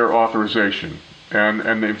prior authorization,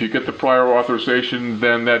 and if you get the prior authorization,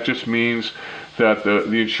 then that just means that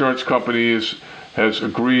the insurance company has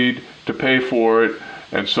agreed to pay for it,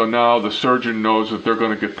 and so now the surgeon knows that they're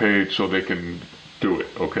going to get paid, so they can do it.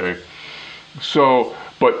 Okay. So,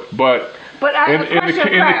 but I have a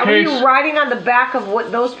question. Are you writing on the back of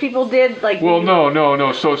what those people did?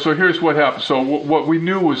 No. So here's what happened. So what we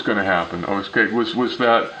knew was going to happen, was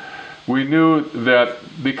that we knew that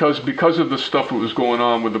because of the stuff that was going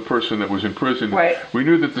on with the person that was in prison, right. We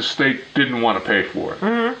knew that the state didn't want to pay for it.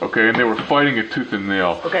 Mm-hmm. Okay, and they were fighting it tooth and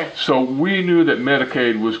nail. Okay. So we knew that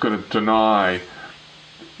Medicaid was going to deny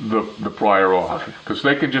the prior auth, because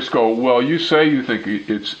they can just go, well, you say you think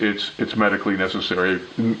it's medically necessary,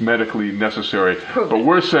 but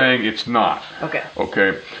we're saying it's not.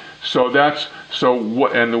 Okay. So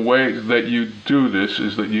and the way that you do this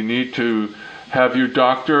is that you need to have your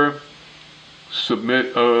doctor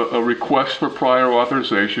submit a request for prior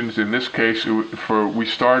authorizations. In this case, they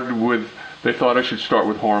thought I should start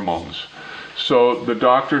with hormones. So the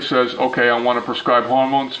doctor says, okay, I want to prescribe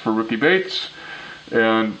hormones for Rickki Bates,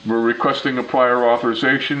 and we're requesting a prior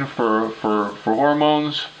authorization for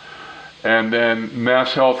hormones, and then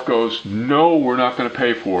Mass Health goes, no, we're not going to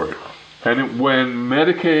pay for it. And when a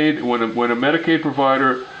Medicaid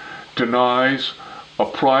provider denies a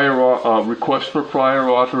prior request for prior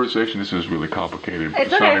authorization, this is really complicated.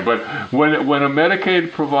 It's okay. But when a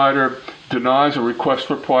Medicaid provider denies a request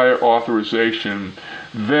for prior authorization,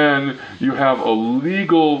 then you have a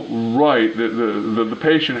legal right, the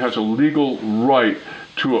patient has a legal right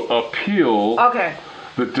to appeal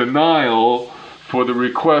the denial for the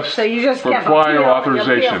request for prior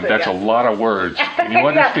authorization. That's a lot of words. You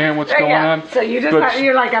understand what's going on? So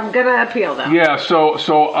you're like, I'm going to appeal now. Yeah,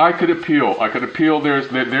 so I could appeal.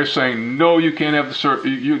 They're saying, no, you can't have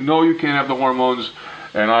you can't have the hormones.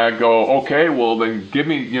 And I go, okay, well then give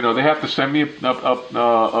me, they have to send me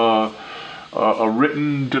a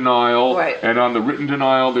written denial, right. And on the written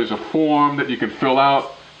denial, there's a form that you can fill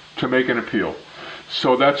out to make an appeal.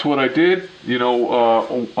 So that's what I did,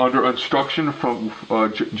 under instruction from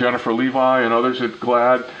Jennifer Levi and others at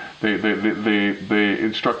GLAD. They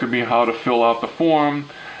instructed me how to fill out the form,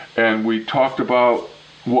 and we talked about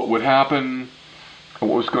what would happen,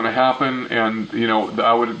 what was going to happen, and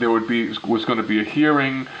was going to be a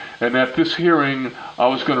hearing, and at this hearing I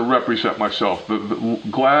was going to represent myself. The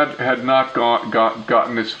GLAD had not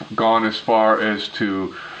gone as far as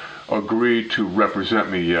to agreed to represent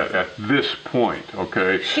me yet at this point.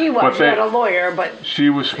 Okay. She was not a lawyer, but she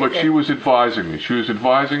was advising me. She was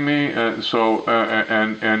advising me, and so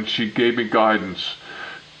and she gave me guidance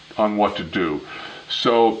on what to do.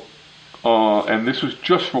 So, and this was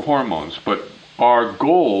just for hormones, but our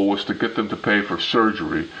goal was to get them to pay for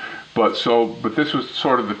surgery. But this was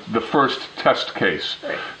sort of the first test case.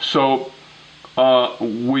 Right. So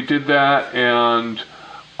we did that, and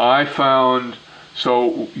I found,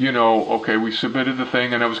 so, okay, we submitted the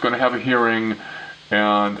thing, and I was going to have a hearing,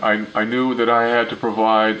 and I knew that I had to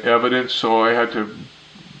provide evidence, so I had to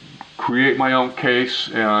create my own case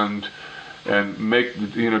and make,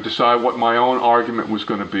 decide what my own argument was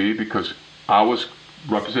going to be, because I was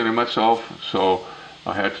representing myself, so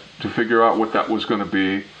I had to figure out what that was going to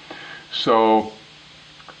be. So,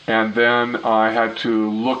 and then I had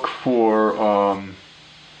to look for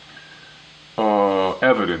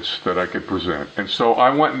evidence that I could present. And so I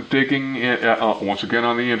went digging once again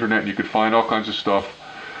on the internet, and you could find all kinds of stuff.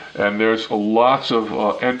 And there's lots of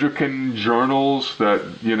endocrine journals that,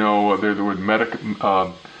 there were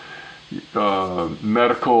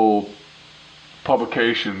medical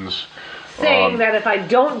publications saying that if I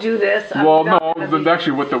don't do this,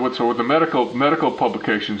 actually, what the medical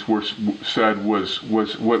publications said was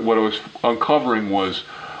what I was uncovering was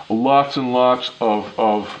lots and lots of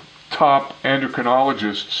top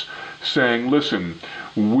endocrinologists saying, listen,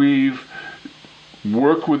 we've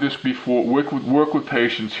worked with this before, work with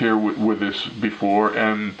patients here with this before,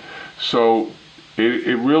 and so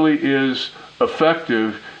it really is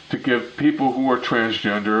effective to give people who are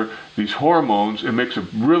transgender these hormones. It makes a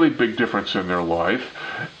really big difference in their life,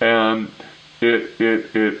 and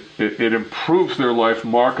it improves their life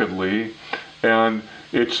markedly, and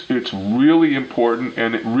it's really important,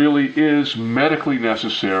 and it really is medically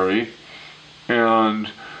necessary, and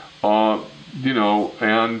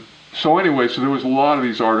and so anyway, so there was a lot of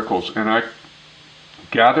these articles, and I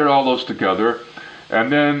gathered all those together,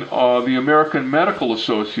 and then the American Medical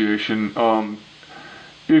Association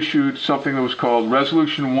issued something that was called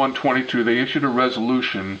Resolution 122. They issued a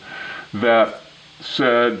resolution that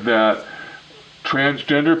said that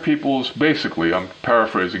transgender people's, basically, I'm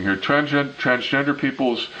paraphrasing here, transgender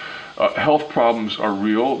people's health problems are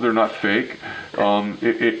real. They're not fake.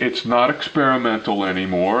 It's not experimental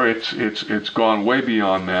anymore. It's gone way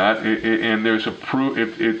beyond that. And there's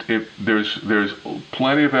there's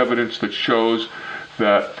plenty of evidence that shows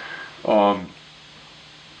that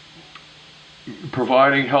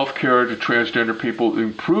providing health care to transgender people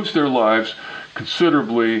improves their lives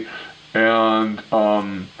considerably, and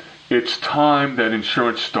it's time that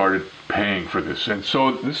insurance started paying for this. And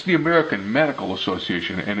so this is the American Medical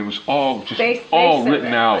Association, and it was all just all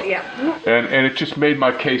written out, yeah. and it just made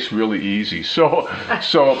my case really easy. So I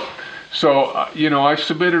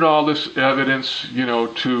submitted all this evidence, to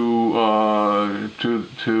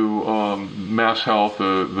Mass Health,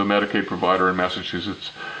 the Medicaid provider in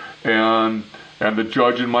Massachusetts, and the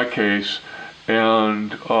judge in my case,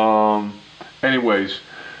 and anyways,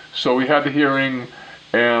 so we had the hearing,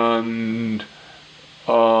 and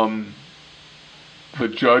the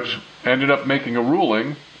judge ended up making a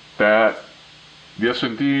ruling that yes,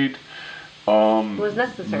 indeed, was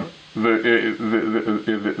necessary.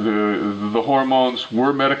 The hormones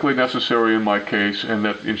were medically necessary in my case, and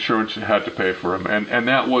that insurance had to pay for them, and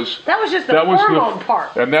that was just the hormone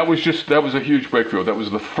part. And that was a huge breakthrough. That was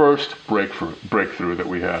the first breakthrough that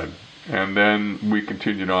we had, and then we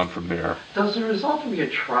continued on from there. Does the result of your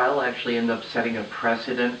trial actually end up setting a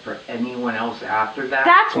precedent for anyone else after that?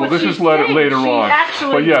 That's what this is later on.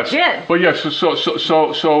 But yes. So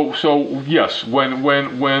yes. When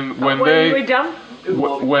they. You were done?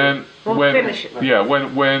 When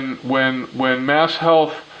Mass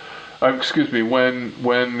Health, excuse me, when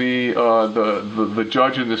the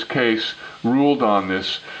judge in this case ruled on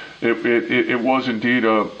this, it was indeed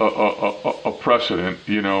a precedent,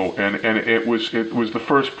 and it was the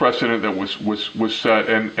first precedent that was set,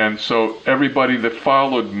 and so everybody that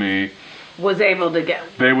followed me was able to get.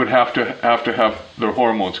 They would have to have their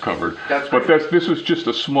hormones covered. This was just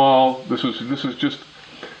a small. This is just.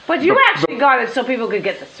 But you actually got it so people could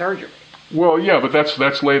get the surgery. Well, yeah, but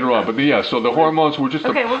that's later on. But yeah, so the hormones were just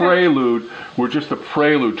a prelude. Were just a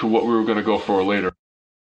prelude to what we were going to go for later.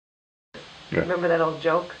 Yeah. Remember that old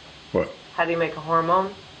joke? What? How do you make a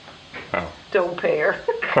hormone? How? Don't pay her.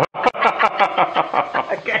 Okay.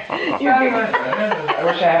 I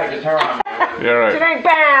wish I had a guitar on. Yeah, right. Today,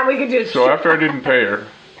 bam, we could just. So after I didn't pay her.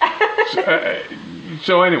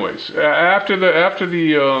 So anyways, after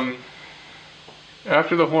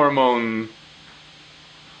the hormone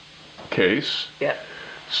case. Yeah.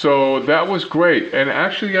 So that was great. And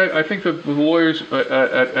actually, I think that the lawyers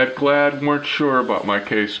at GLAAD weren't sure about my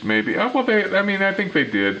case, maybe. Well, I think they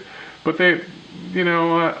did. But they,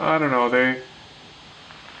 I don't know,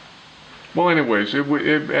 well, anyways,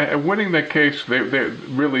 winning that case, they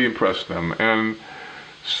really impressed them. And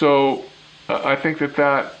so I think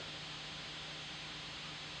that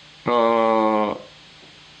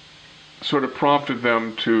sort of prompted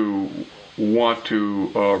them to want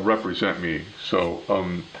to represent me. So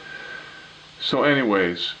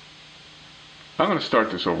anyways, I'm going to start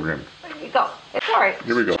this over again. There you go. It's all right.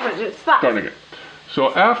 Here we go. Stop. Starting it.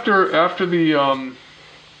 So after the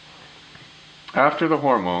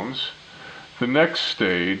hormones, the next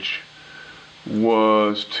stage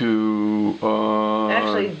was to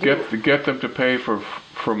get them to pay for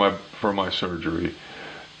my surgery.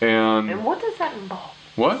 And what does that involve?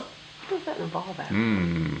 What? What does that involve?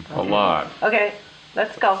 A lot. Okay,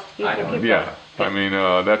 let's go. You can keep going. I mean,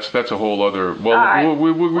 that's a whole other. Well, right.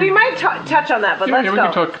 we might touch on that, but let's go. We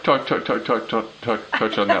can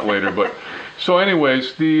touch on that later. But so,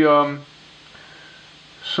 anyways,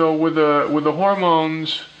 so with the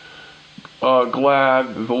hormones,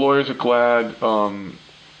 GLAAD, the lawyers at GLAAD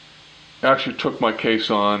actually took my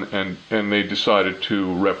case on, and they decided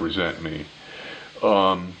to represent me.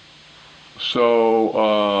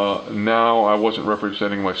 So now I wasn't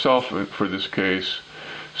representing myself for this case.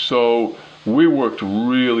 So we worked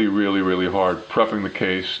really, really, really hard prepping the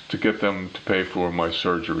case to get them to pay for my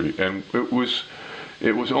surgery. And it was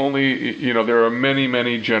only, there are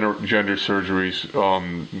many gender surgeries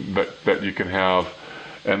that you can have.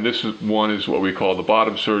 And one is what we call the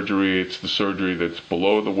bottom surgery. It's the surgery that's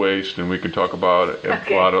below the waist, and we can talk about it in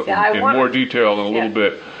more detail in a little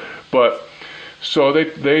bit. But so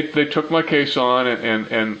they took my case on,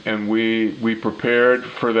 and we prepared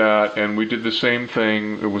for that, and we did the same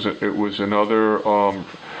thing. It was another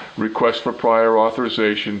request for prior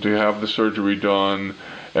authorization to have the surgery done,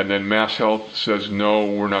 and then Mass Health says no,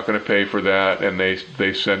 we're not going to pay for that, and they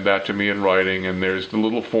send that to me in writing, and there's the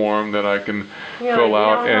little form that I can fill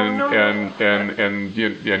out and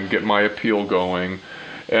get my appeal going,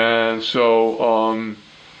 and so.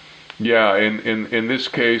 In this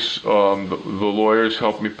case, the lawyers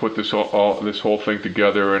helped me put this whole thing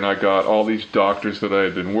together, and I got all these doctors that I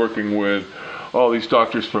had been working with, all these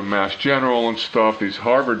doctors from Mass General and stuff, these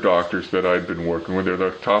Harvard doctors that I'd been working with. They're the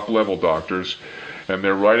top level doctors, and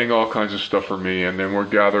they're writing all kinds of stuff for me, and then we're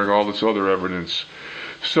gathering all this other evidence.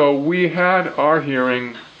 So we had our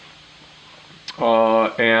hearing,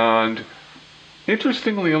 and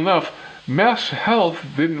interestingly enough, Mass Health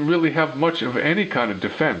didn't really have much of any kind of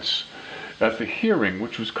defense at the hearing,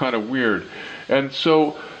 which was kind of weird. And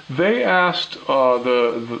so they asked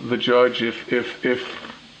the judge if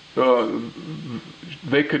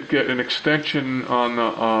they could get an extension on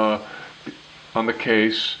the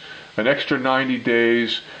case, an extra 90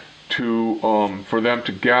 days for them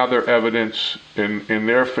to gather evidence in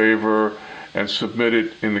their favor and submit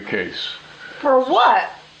it in the case. For what?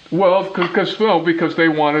 Well, because they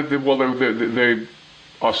wanted they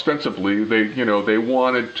ostensibly they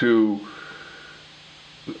wanted to.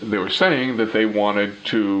 They were saying that they wanted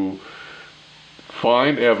to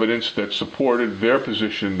find evidence that supported their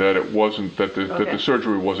position that it wasn't that the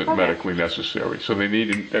surgery wasn't medically necessary. So they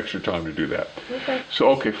needed extra time to do that. Okay.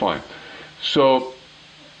 So fine. So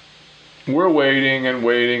we're waiting.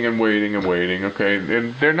 Okay,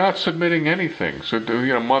 and they're not submitting anything. So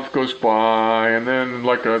a month goes by, and then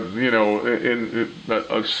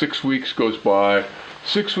 6 weeks goes by.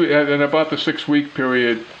 6 weeks, and about the 6 week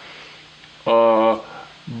period,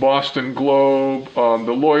 Boston Globe,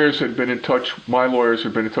 the lawyers had been in touch. My lawyers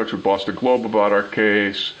had been in touch with Boston Globe about our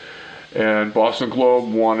case, and Boston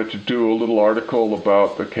Globe wanted to do a little article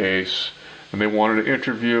about the case, and they wanted to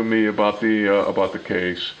interview me about the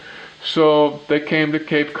case. So they came to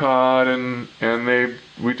Cape Cod, and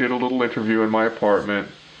we did a little interview in my apartment,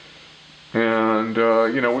 and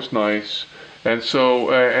it was nice. And so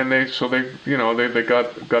they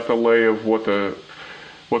got the lay of what the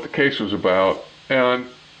case was about, and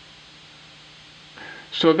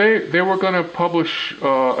so they were going to publish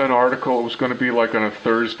an article. It was going to be like on a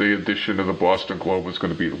Thursday edition of the Boston Globe. It was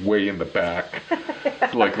going to be way in the back,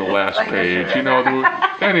 like the last page,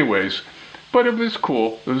 anyways. But it was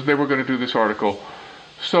cool. They were going to do this article.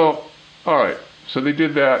 So, all right. So they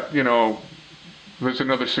did that. There's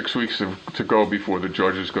another 6 weeks to go before the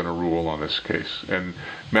judge is going to rule on this case. And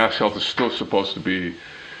Mass Health is still supposed to be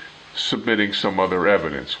submitting some other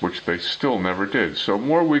evidence, which they still never did. So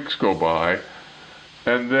more weeks go by,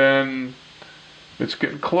 and then it's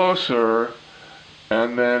getting closer,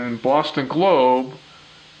 and then Boston Globe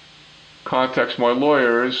contacts my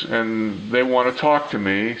lawyers and they want to talk to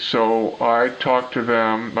me. So I talked to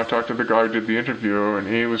them. I talked to the guy who did the interview, and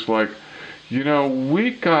he was like,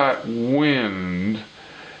 we got wind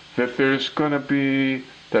that there's going to be,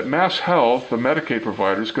 that Mass Health, the Medicaid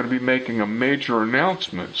provider, is going to be making a major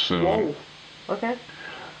announcement soon. Whoa. Okay.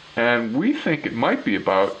 And we think it might be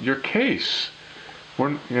about your case.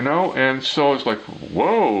 And so it's like,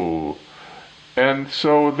 whoa. And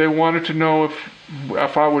so they wanted to know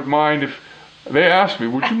if I would mind if they asked me,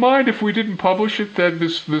 would you mind if we didn't publish it that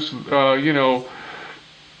this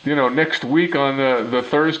next week on the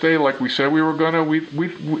Thursday like we said we were gonna They if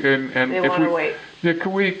want to we wait. yeah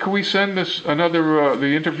can we send this another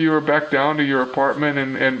the interviewer back down to your apartment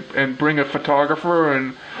and bring a photographer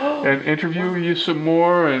and interview you some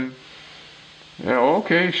more and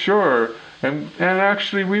okay, sure. And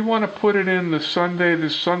actually, we want to put it in this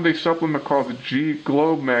Sunday supplement called the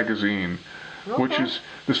Globe magazine, which is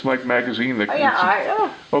this magazine that.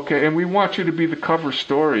 Okay, and we want you to be the cover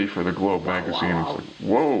story for the Globe magazine. Wow. It's like,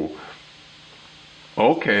 whoa.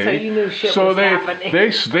 Okay. So you knew shit was happening. they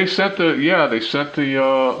sent the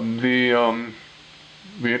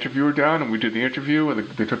interviewer down, and we did the interview, and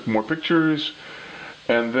they took more pictures,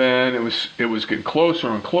 and then it was getting closer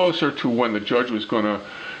and closer to when the judge was going to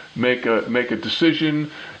make a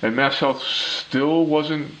decision, and Mass Health still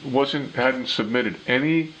hadn't submitted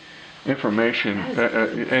any information,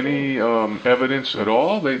 any evidence at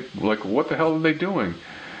all. They what the hell are they doing?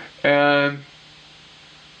 And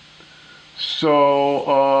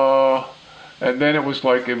so and then it was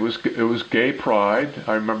Gay Pride.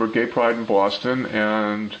 I remember Gay Pride in Boston,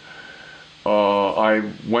 and I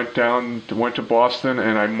went to Boston,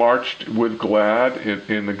 and I marched with GLAAD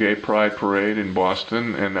in the Gay Pride Parade in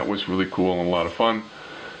Boston, and that was really cool and a lot of fun.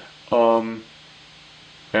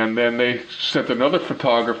 And then they sent another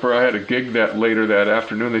photographer. I had a gig later that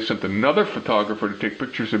afternoon. They sent another photographer to take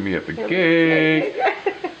pictures of me at the gig.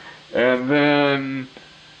 And then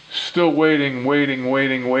still waiting,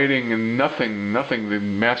 and nothing. The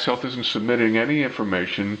Mass Health isn't submitting any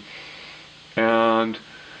information. And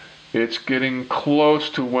it's getting close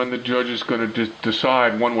to when the judge is going to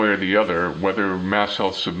decide one way or the other whether Mass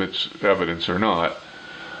Health submits evidence or not.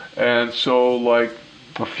 And so,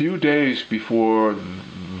 a few days before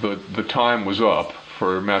the time was up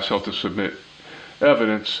for Mass Health to submit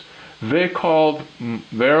evidence, their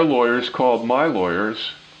lawyers called my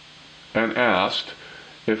lawyers and asked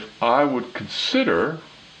if I would consider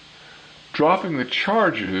dropping the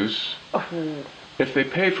charges if they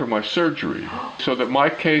paid for my surgery, so that my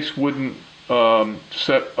case wouldn't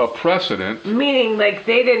set a precedent. Meaning, they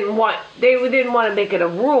didn't want to make it a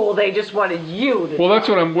rule. They just wanted you to. Well, that's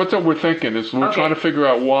what we're thinking. Is we're trying to figure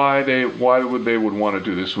out why they would want to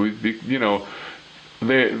do this.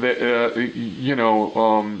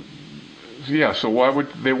 So why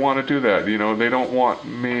would they want to do that? They don't want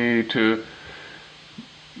me to.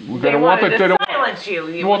 They wanted to silence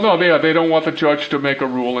you. Well, no, they don't want the judge to make a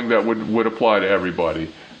ruling that would apply to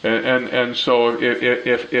everybody. And so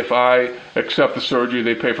if I accept the surgery,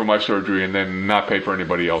 they pay for my surgery and then not pay for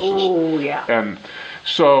anybody else's. Oh, yeah. And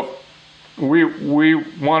so we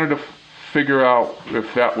wanted to figure out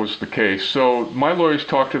if that was the case. So my lawyers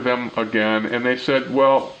talked to them again, and they said,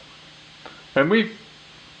 well, and we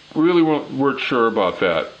really weren't sure about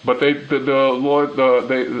that, but their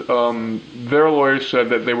lawyers said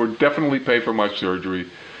that they would definitely pay for my surgery.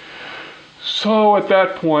 So at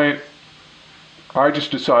that point, I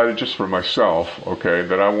just decided just for myself,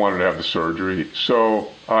 that I wanted to have the surgery.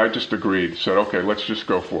 So I just agreed, said, okay, let's just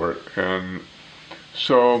go for it. And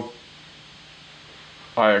so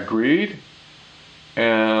I agreed,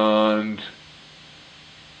 and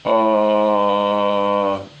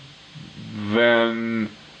then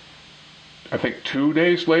I think 2 or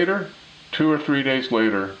 3 days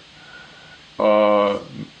later,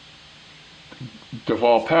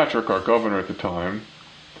 Deval Patrick, our governor at the time,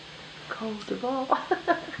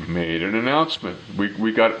 made an announcement.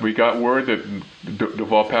 We got word that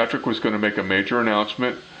Deval Patrick was going to make a major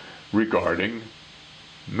announcement regarding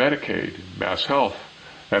Medicaid, Mass Health,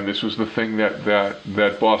 and this was the thing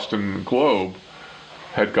that Boston Globe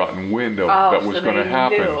had gotten wind of that was going to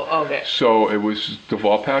happen. Okay. So it was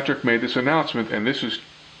Deval Patrick made this announcement, and this is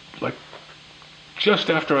just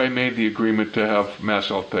after I made the agreement to have Mass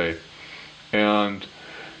Health pay, and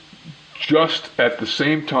just at the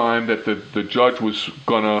same time that the judge was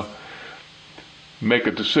going to make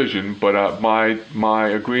a decision, but my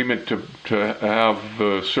agreement to have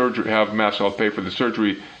the surgery, have Mass Health pay for the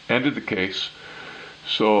surgery, ended the case.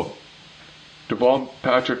 So Deval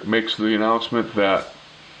Patrick makes the announcement that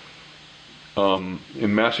In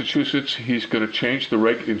Massachusetts, he's going to change the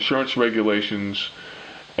insurance regulations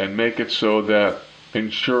and make it so that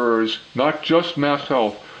insurers, not just Mass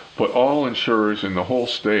Health, but all insurers in the whole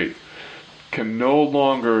state, can no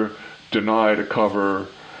longer deny to cover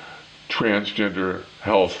transgender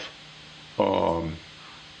health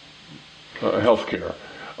care,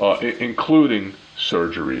 including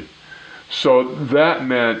surgery. So that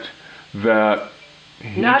meant that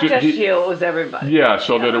not just you, it was everybody. Yeah,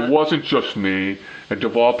 so that it wasn't just me, and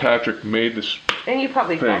Deval Patrick made this and you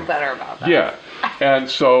probably thing. felt better about that. Yeah, and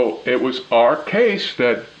so it was our case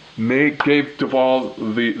that gave Deval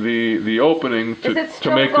the opening to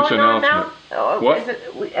make this announcement. Now? What? Is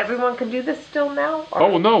it, everyone can do this still now? Or? Oh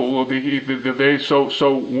well, no. Well,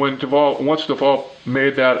 so when once Deval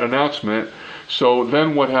made that announcement, so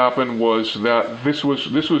then what happened was that this was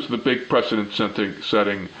the big precedent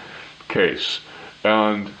setting case,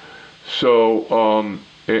 and so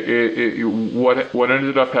what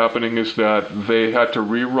ended up happening is that they had to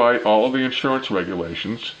rewrite all of the insurance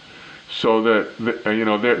regulations, so that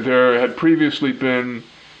there had previously been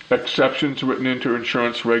exceptions written into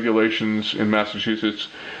insurance regulations in Massachusetts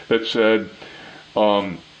that said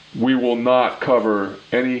we will not cover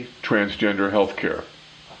any transgender health care.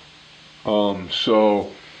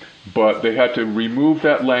 But they had to remove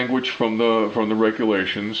that language from the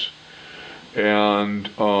regulations, and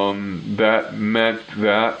that meant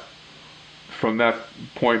that from that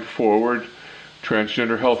point forward,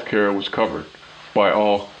 transgender health care was covered by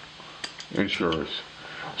all insurers.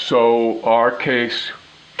 So our case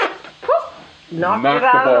knocked the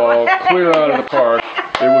ball clear out of the park.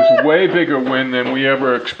 It was a way bigger win than we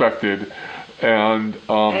ever expected, and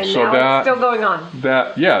so now that it's still going on.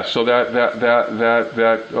 So that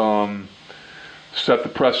set the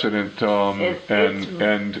precedent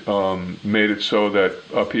and made it so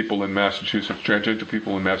that people in Massachusetts, transgender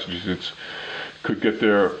people in Massachusetts, could get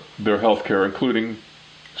their health care, including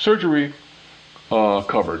surgery,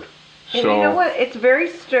 covered. And you know what? It's very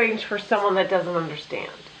strange for someone that doesn't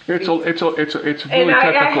understand. It's really and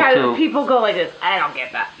I technical had too. people go like this. I don't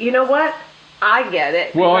get that. You know what? I get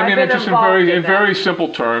it. Well, I mean, it's just in very simple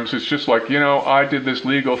terms, it's just like, I did this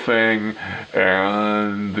legal thing,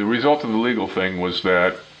 and the result of the legal thing was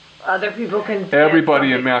that other people can.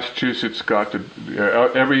 Everybody in Massachusetts got to,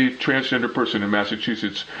 every transgender person in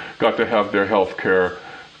Massachusetts got to have their health care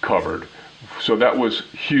covered. So that was a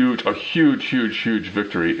huge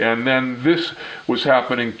victory. And then this was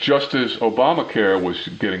happening just as Obamacare was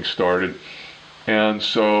getting started. And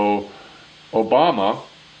so Obama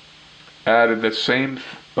added that same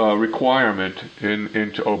requirement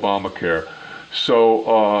into Obamacare.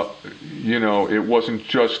 So, it wasn't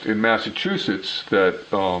just in Massachusetts that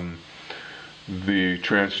the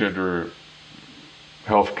transgender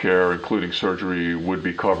health care, including surgery, would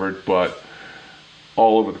be covered, but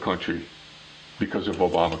all over the country because of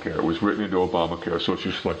Obamacare. It was written into Obamacare, so it's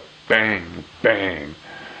just like bang, bang.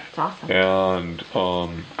 It's awesome. And,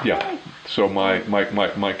 so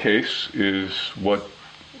my case is what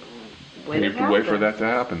paved the way for that to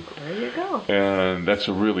happen. There you go. And that's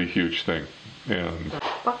a really huge thing. And it's a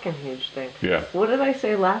fucking huge thing. Yeah. What did I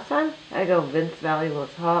say last time? I go, Vince Valley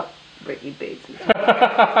was hot, Rickki Bates is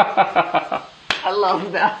hot. I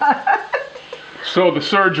love that. So the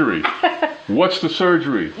surgery. What's the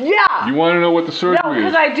surgery? Yeah. You want to know what the surgery is? No,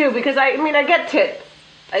 because I do. Because I get tits.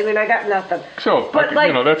 I got nothing. So, but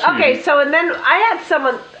that's okay. easy. So, and then I had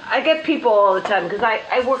someone. I get people all the time because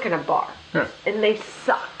I work in a bar. Yeah. And they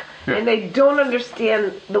suck. Yeah. And they don't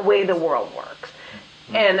understand the way the world works.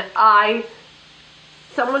 And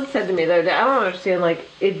someone said to me the other day, I don't understand, like,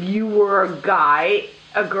 if you were a guy,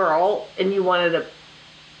 a girl, and you wanted a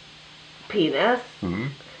penis,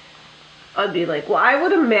 I'd be like, well, I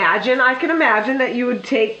can imagine that you would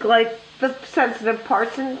take, like, the sensitive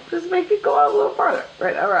parts and just make it go out a little farther.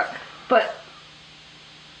 Right, all right. But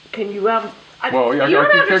can you have... Well, yeah,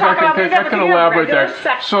 I can elaborate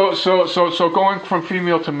that. So going from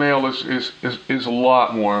female to male is a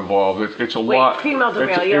lot more involved. It's a lot. Female to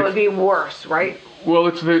male, it would be worse, right? Well,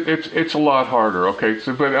 it's a lot harder. Okay,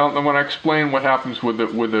 but when I explain what happens with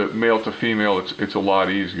the male to female, it's a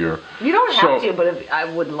lot easier. You don't have to, but I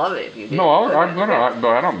would love it if you did. No, I'm gonna.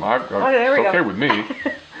 It's okay with me.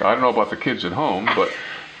 I don't know about the kids at home, but.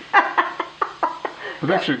 But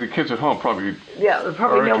actually, the kids at home probably they're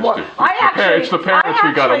probably know more. It's the parents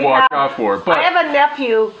we got to watch out for. But I have a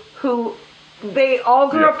nephew who they all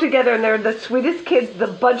grew up together, and they're the sweetest kids, the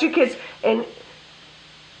bunch of kids. And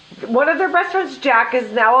one of their best friends, Jack,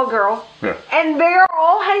 is now a girl. Yeah. And they're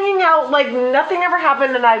all hanging out like nothing ever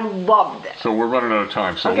happened, and I loved it. So we're running out of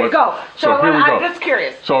time. So okay, go. So here we go. I'm just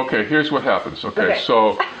curious. So here's what happens. Okay.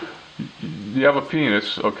 So you have a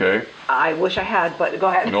penis, okay? I wish I had, but go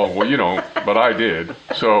ahead. No, well, you don't, but I did.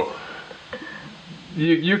 So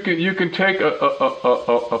you can take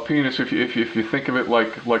a penis if you think of it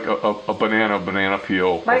like a banana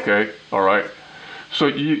peel, Right. okay? All right. So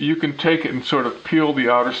you can take it and sort of peel the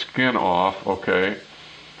outer skin off, okay?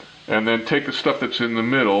 And then take the stuff that's in the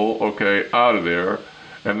middle, okay, out of there,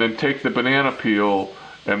 and then take the banana peel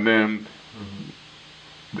and then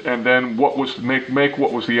what was make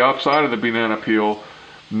what was the outside of the banana peel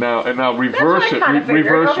now reverse it,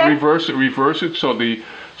 reverse it so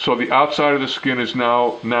the outside of the skin is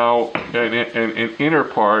now an inner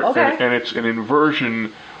part, Okay. and it's an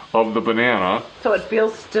inversion of the banana, So it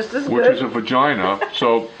feels just as which good. is a vagina.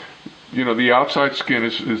 So the outside skin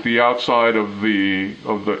is the outside of the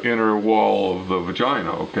inner wall of the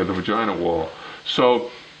vagina, okay, the vagina wall. So,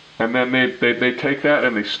 and then they take that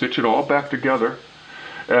and they stitch it all back together.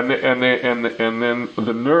 And then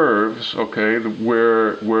the nerves, okay,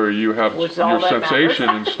 where you have Which is all your that sensation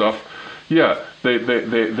matters. and stuff. Yeah, they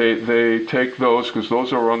take those because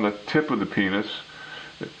those are on the tip of the penis,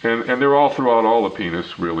 and they're all throughout all the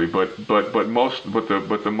penis really. But the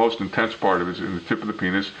most intense part of it is in the tip of the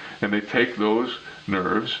penis, and they take those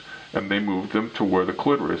nerves and they move them to where the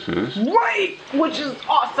clitoris is. Right, which is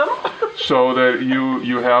awesome. So that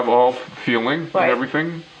you have all feeling Right. and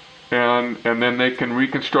everything. And then they can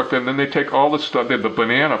reconstruct it, and then they take all the stuff, the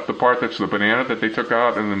banana, the part that's the banana that they took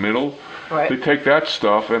out in the middle. Right. They take that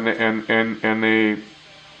stuff and they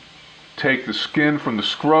take the skin from the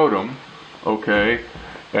scrotum, okay,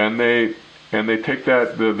 and they take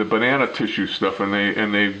that the banana tissue stuff and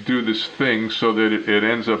they do this thing so that it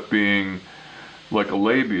ends up being like a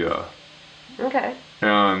labia. Okay.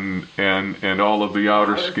 And all of the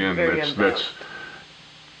outer That's skin very that's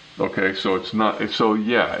okay, so it's not. So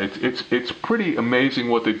yeah, it's pretty amazing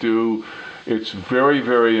what they do. It's very,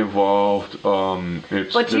 very involved. But do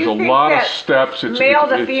There's you a think lot of that steps. male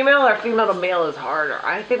to female or female to male is harder?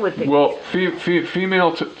 I think with Well,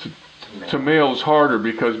 female to male is harder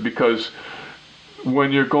because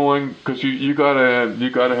when you're going, because you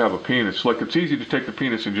gotta have a penis. Like it's easy to take the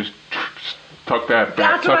penis and just tuck that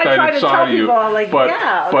That's tuck what I that try to inside tell of you. people, I'm like, but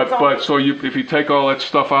yeah, but that's but all- so if you take all that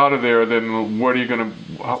stuff out of there, then what are you gonna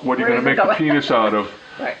Where does it make go? the penis out of?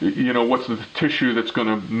 Right. What's the tissue that's going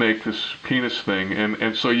to make this penis thing?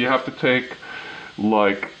 And so you have to take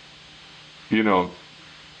like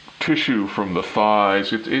tissue from the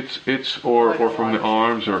thighs. It's or from the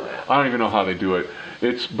arms, or I don't even know how they do it.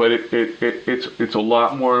 It's a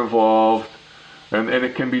lot more involved, and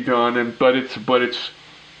it can be done. But it's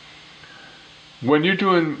when you're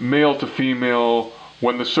doing male to female,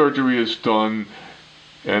 when the surgery is done,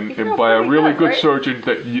 and feel by a pretty really good, good right? surgeon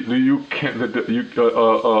that you can't, a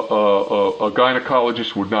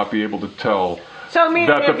gynecologist would not be able to tell. So I mean,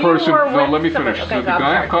 That the if you person, were no, with let me someone- finish. Okay, The I'm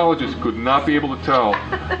sorry. gynecologist could not be able to tell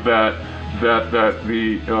that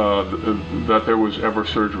there was ever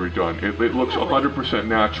surgery done. It looks 100%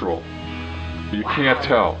 natural. You can't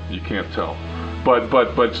tell. You can't tell. But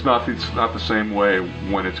it's not the same way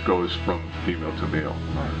when it goes from female to male.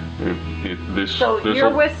 So you're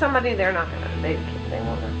with somebody, they're not gonna, they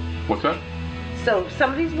won't. What's that? So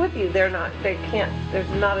somebody's with you, they can't. There's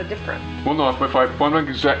not a difference. Well, no. If I'm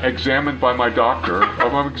examined by my doctor, if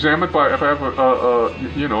I have a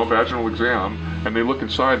vaginal exam, and they look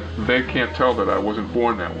inside, they can't tell that I wasn't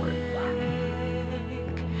born that way.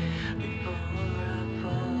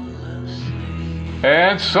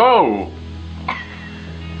 And so,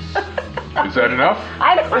 is that enough?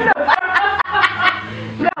 I don't know.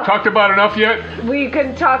 Talked about enough yet? We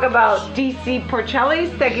can talk about DC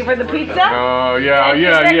Porcelli's. Thank you for the pizza. Oh, yeah.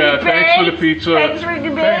 Thank you, Rickki Thanks for the Bates. pizza. Thanks,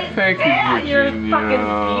 Rickki Bates. Thank you, Yeah, you're Virginia. fucking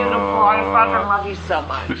beautiful. I fucking love you so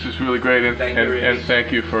much. This is really great, and Thank you, Rickki. and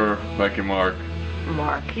thank you for Mark.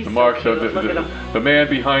 Mark, he's Mark, so cute. Look at him. the man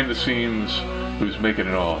behind the scenes who's making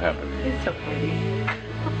it all happen. He's so pretty.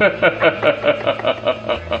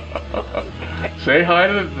 Say hi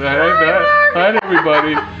to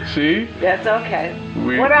everybody. See? That's okay.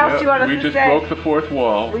 What else do you want us we to just say? broke the fourth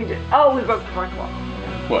wall. We broke the fourth wall.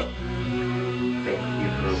 What?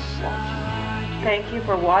 Thank you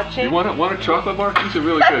for watching. You want a chocolate bar? These are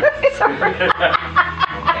really good.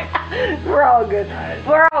 We're all good.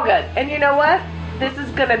 We're all good. And you know what? This is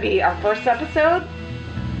going to be our first episode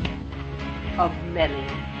of many.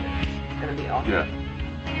 It's going to be awesome. Yeah.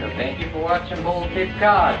 So thank you for watching Bold Cape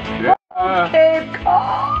Cod. Yeah. Cape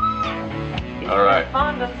Cod. All right.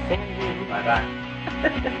 Fond of singing. Bye bye.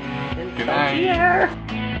 Good night. Here.